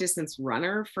long distance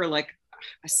runner for like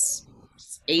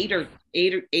 8 to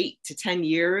 10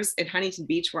 years at Huntington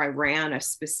Beach, where I ran a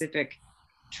specific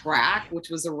track, which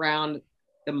was around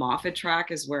the Moffat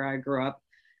track, is where I grew up.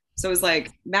 So it was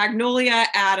like Magnolia,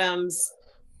 Adams,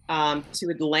 to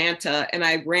Atlanta, and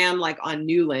I ran like on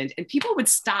Newland, and people would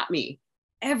stop me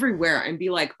everywhere and be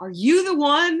like, "Are you the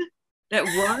one that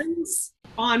runs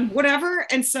on whatever?"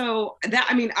 And so that,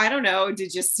 I mean, I don't know.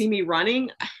 Did you see me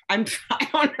running? I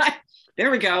don't know. There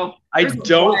we go. I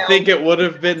don't think it would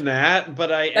have been that, but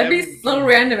That'd be so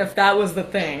random if that was the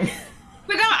thing.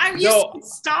 But no, I used to get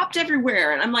stopped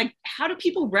everywhere, and I'm like, how do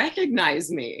people recognize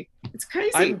me? It's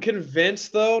crazy. I'm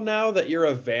convinced though now that you're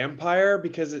a vampire,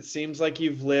 because it seems like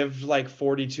you've lived like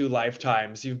 42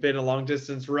 lifetimes. You've been a long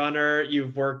distance runner.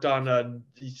 You've worked on a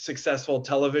successful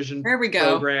television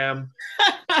program.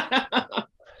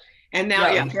 And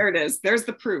now, yeah, there it is. There's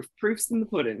the proof. Proof's in the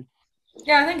pudding.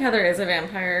 Yeah, I think Heather is a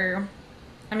vampire.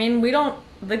 I mean,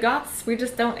 the Goths, we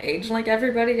just don't age like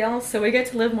everybody else, so we get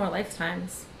to live more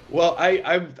lifetimes. Well,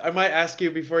 I might ask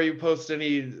you before you post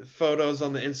any photos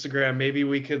on the Instagram, maybe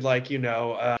we could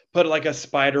put like a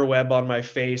spider web on my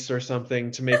face or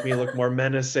something to make me look more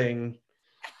menacing,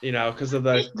 because of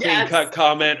the clean cut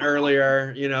comment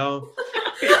earlier,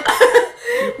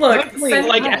 Look,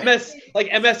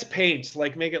 like MS Paint,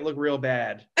 like make it look real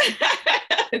bad.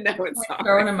 No, it's not.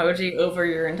 Throw an emoji over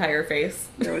your entire face.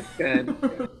 No, it's good.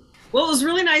 Well, it was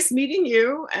really nice meeting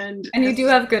you, and you do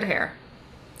have good hair.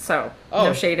 So,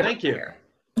 no shade about your hair.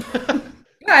 Yeah,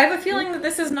 I have a feeling that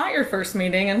this is not your first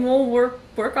meeting, and we'll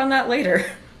work on that later.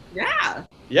 Yeah.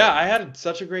 Yeah, I had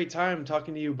such a great time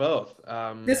talking to you both.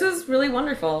 This was really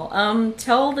wonderful.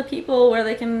 Tell the people where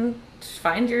they can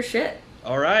find your shit.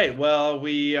 All right. Well,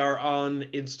 we are on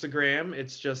Instagram.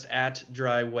 It's just at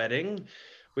Dry Wedding.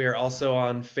 We are also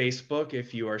on Facebook,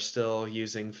 if you are still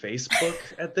using Facebook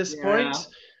at this point.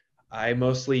 I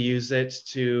mostly use it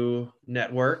to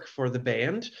network for the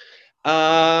band.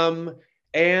 And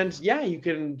yeah, you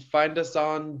can find us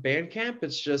on Bandcamp.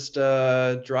 It's just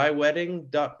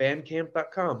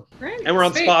drywedding.bandcamp.com. Great. And we're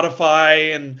on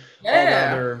Spotify and all the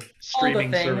other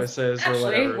streaming services. Actually, or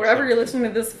whatever. Wherever you're listening to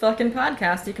this fucking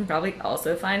podcast, you can probably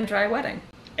also find Dry Wedding.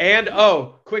 And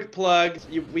quick plug.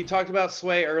 We talked about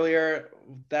Sway earlier.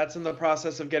 That's in the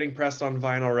process of getting pressed on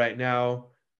vinyl right now.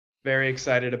 Very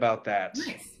excited about that.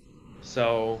 Nice.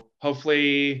 So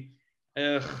hopefully,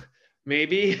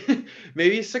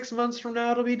 maybe 6 months from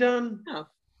now it'll be done. Oh,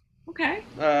 okay.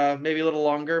 Maybe a little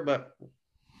longer, but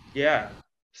yeah,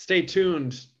 stay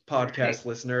tuned, podcast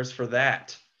listeners, for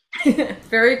that.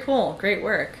 Very cool. Great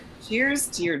work. Cheers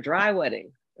to your dry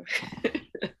wedding.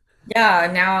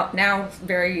 Yeah. Now,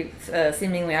 very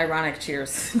seemingly ironic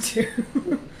cheers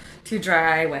to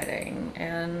Dry Wedding,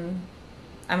 and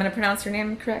I'm going to pronounce your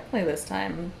name correctly this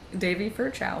time. Davey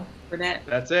Ferchow. Burnett.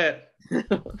 That's it.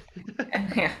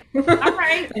 Yeah. All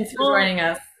right. Thanks for joining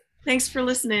us. Thanks for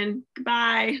listening.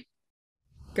 Goodbye.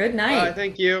 Good night.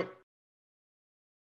 Thank you.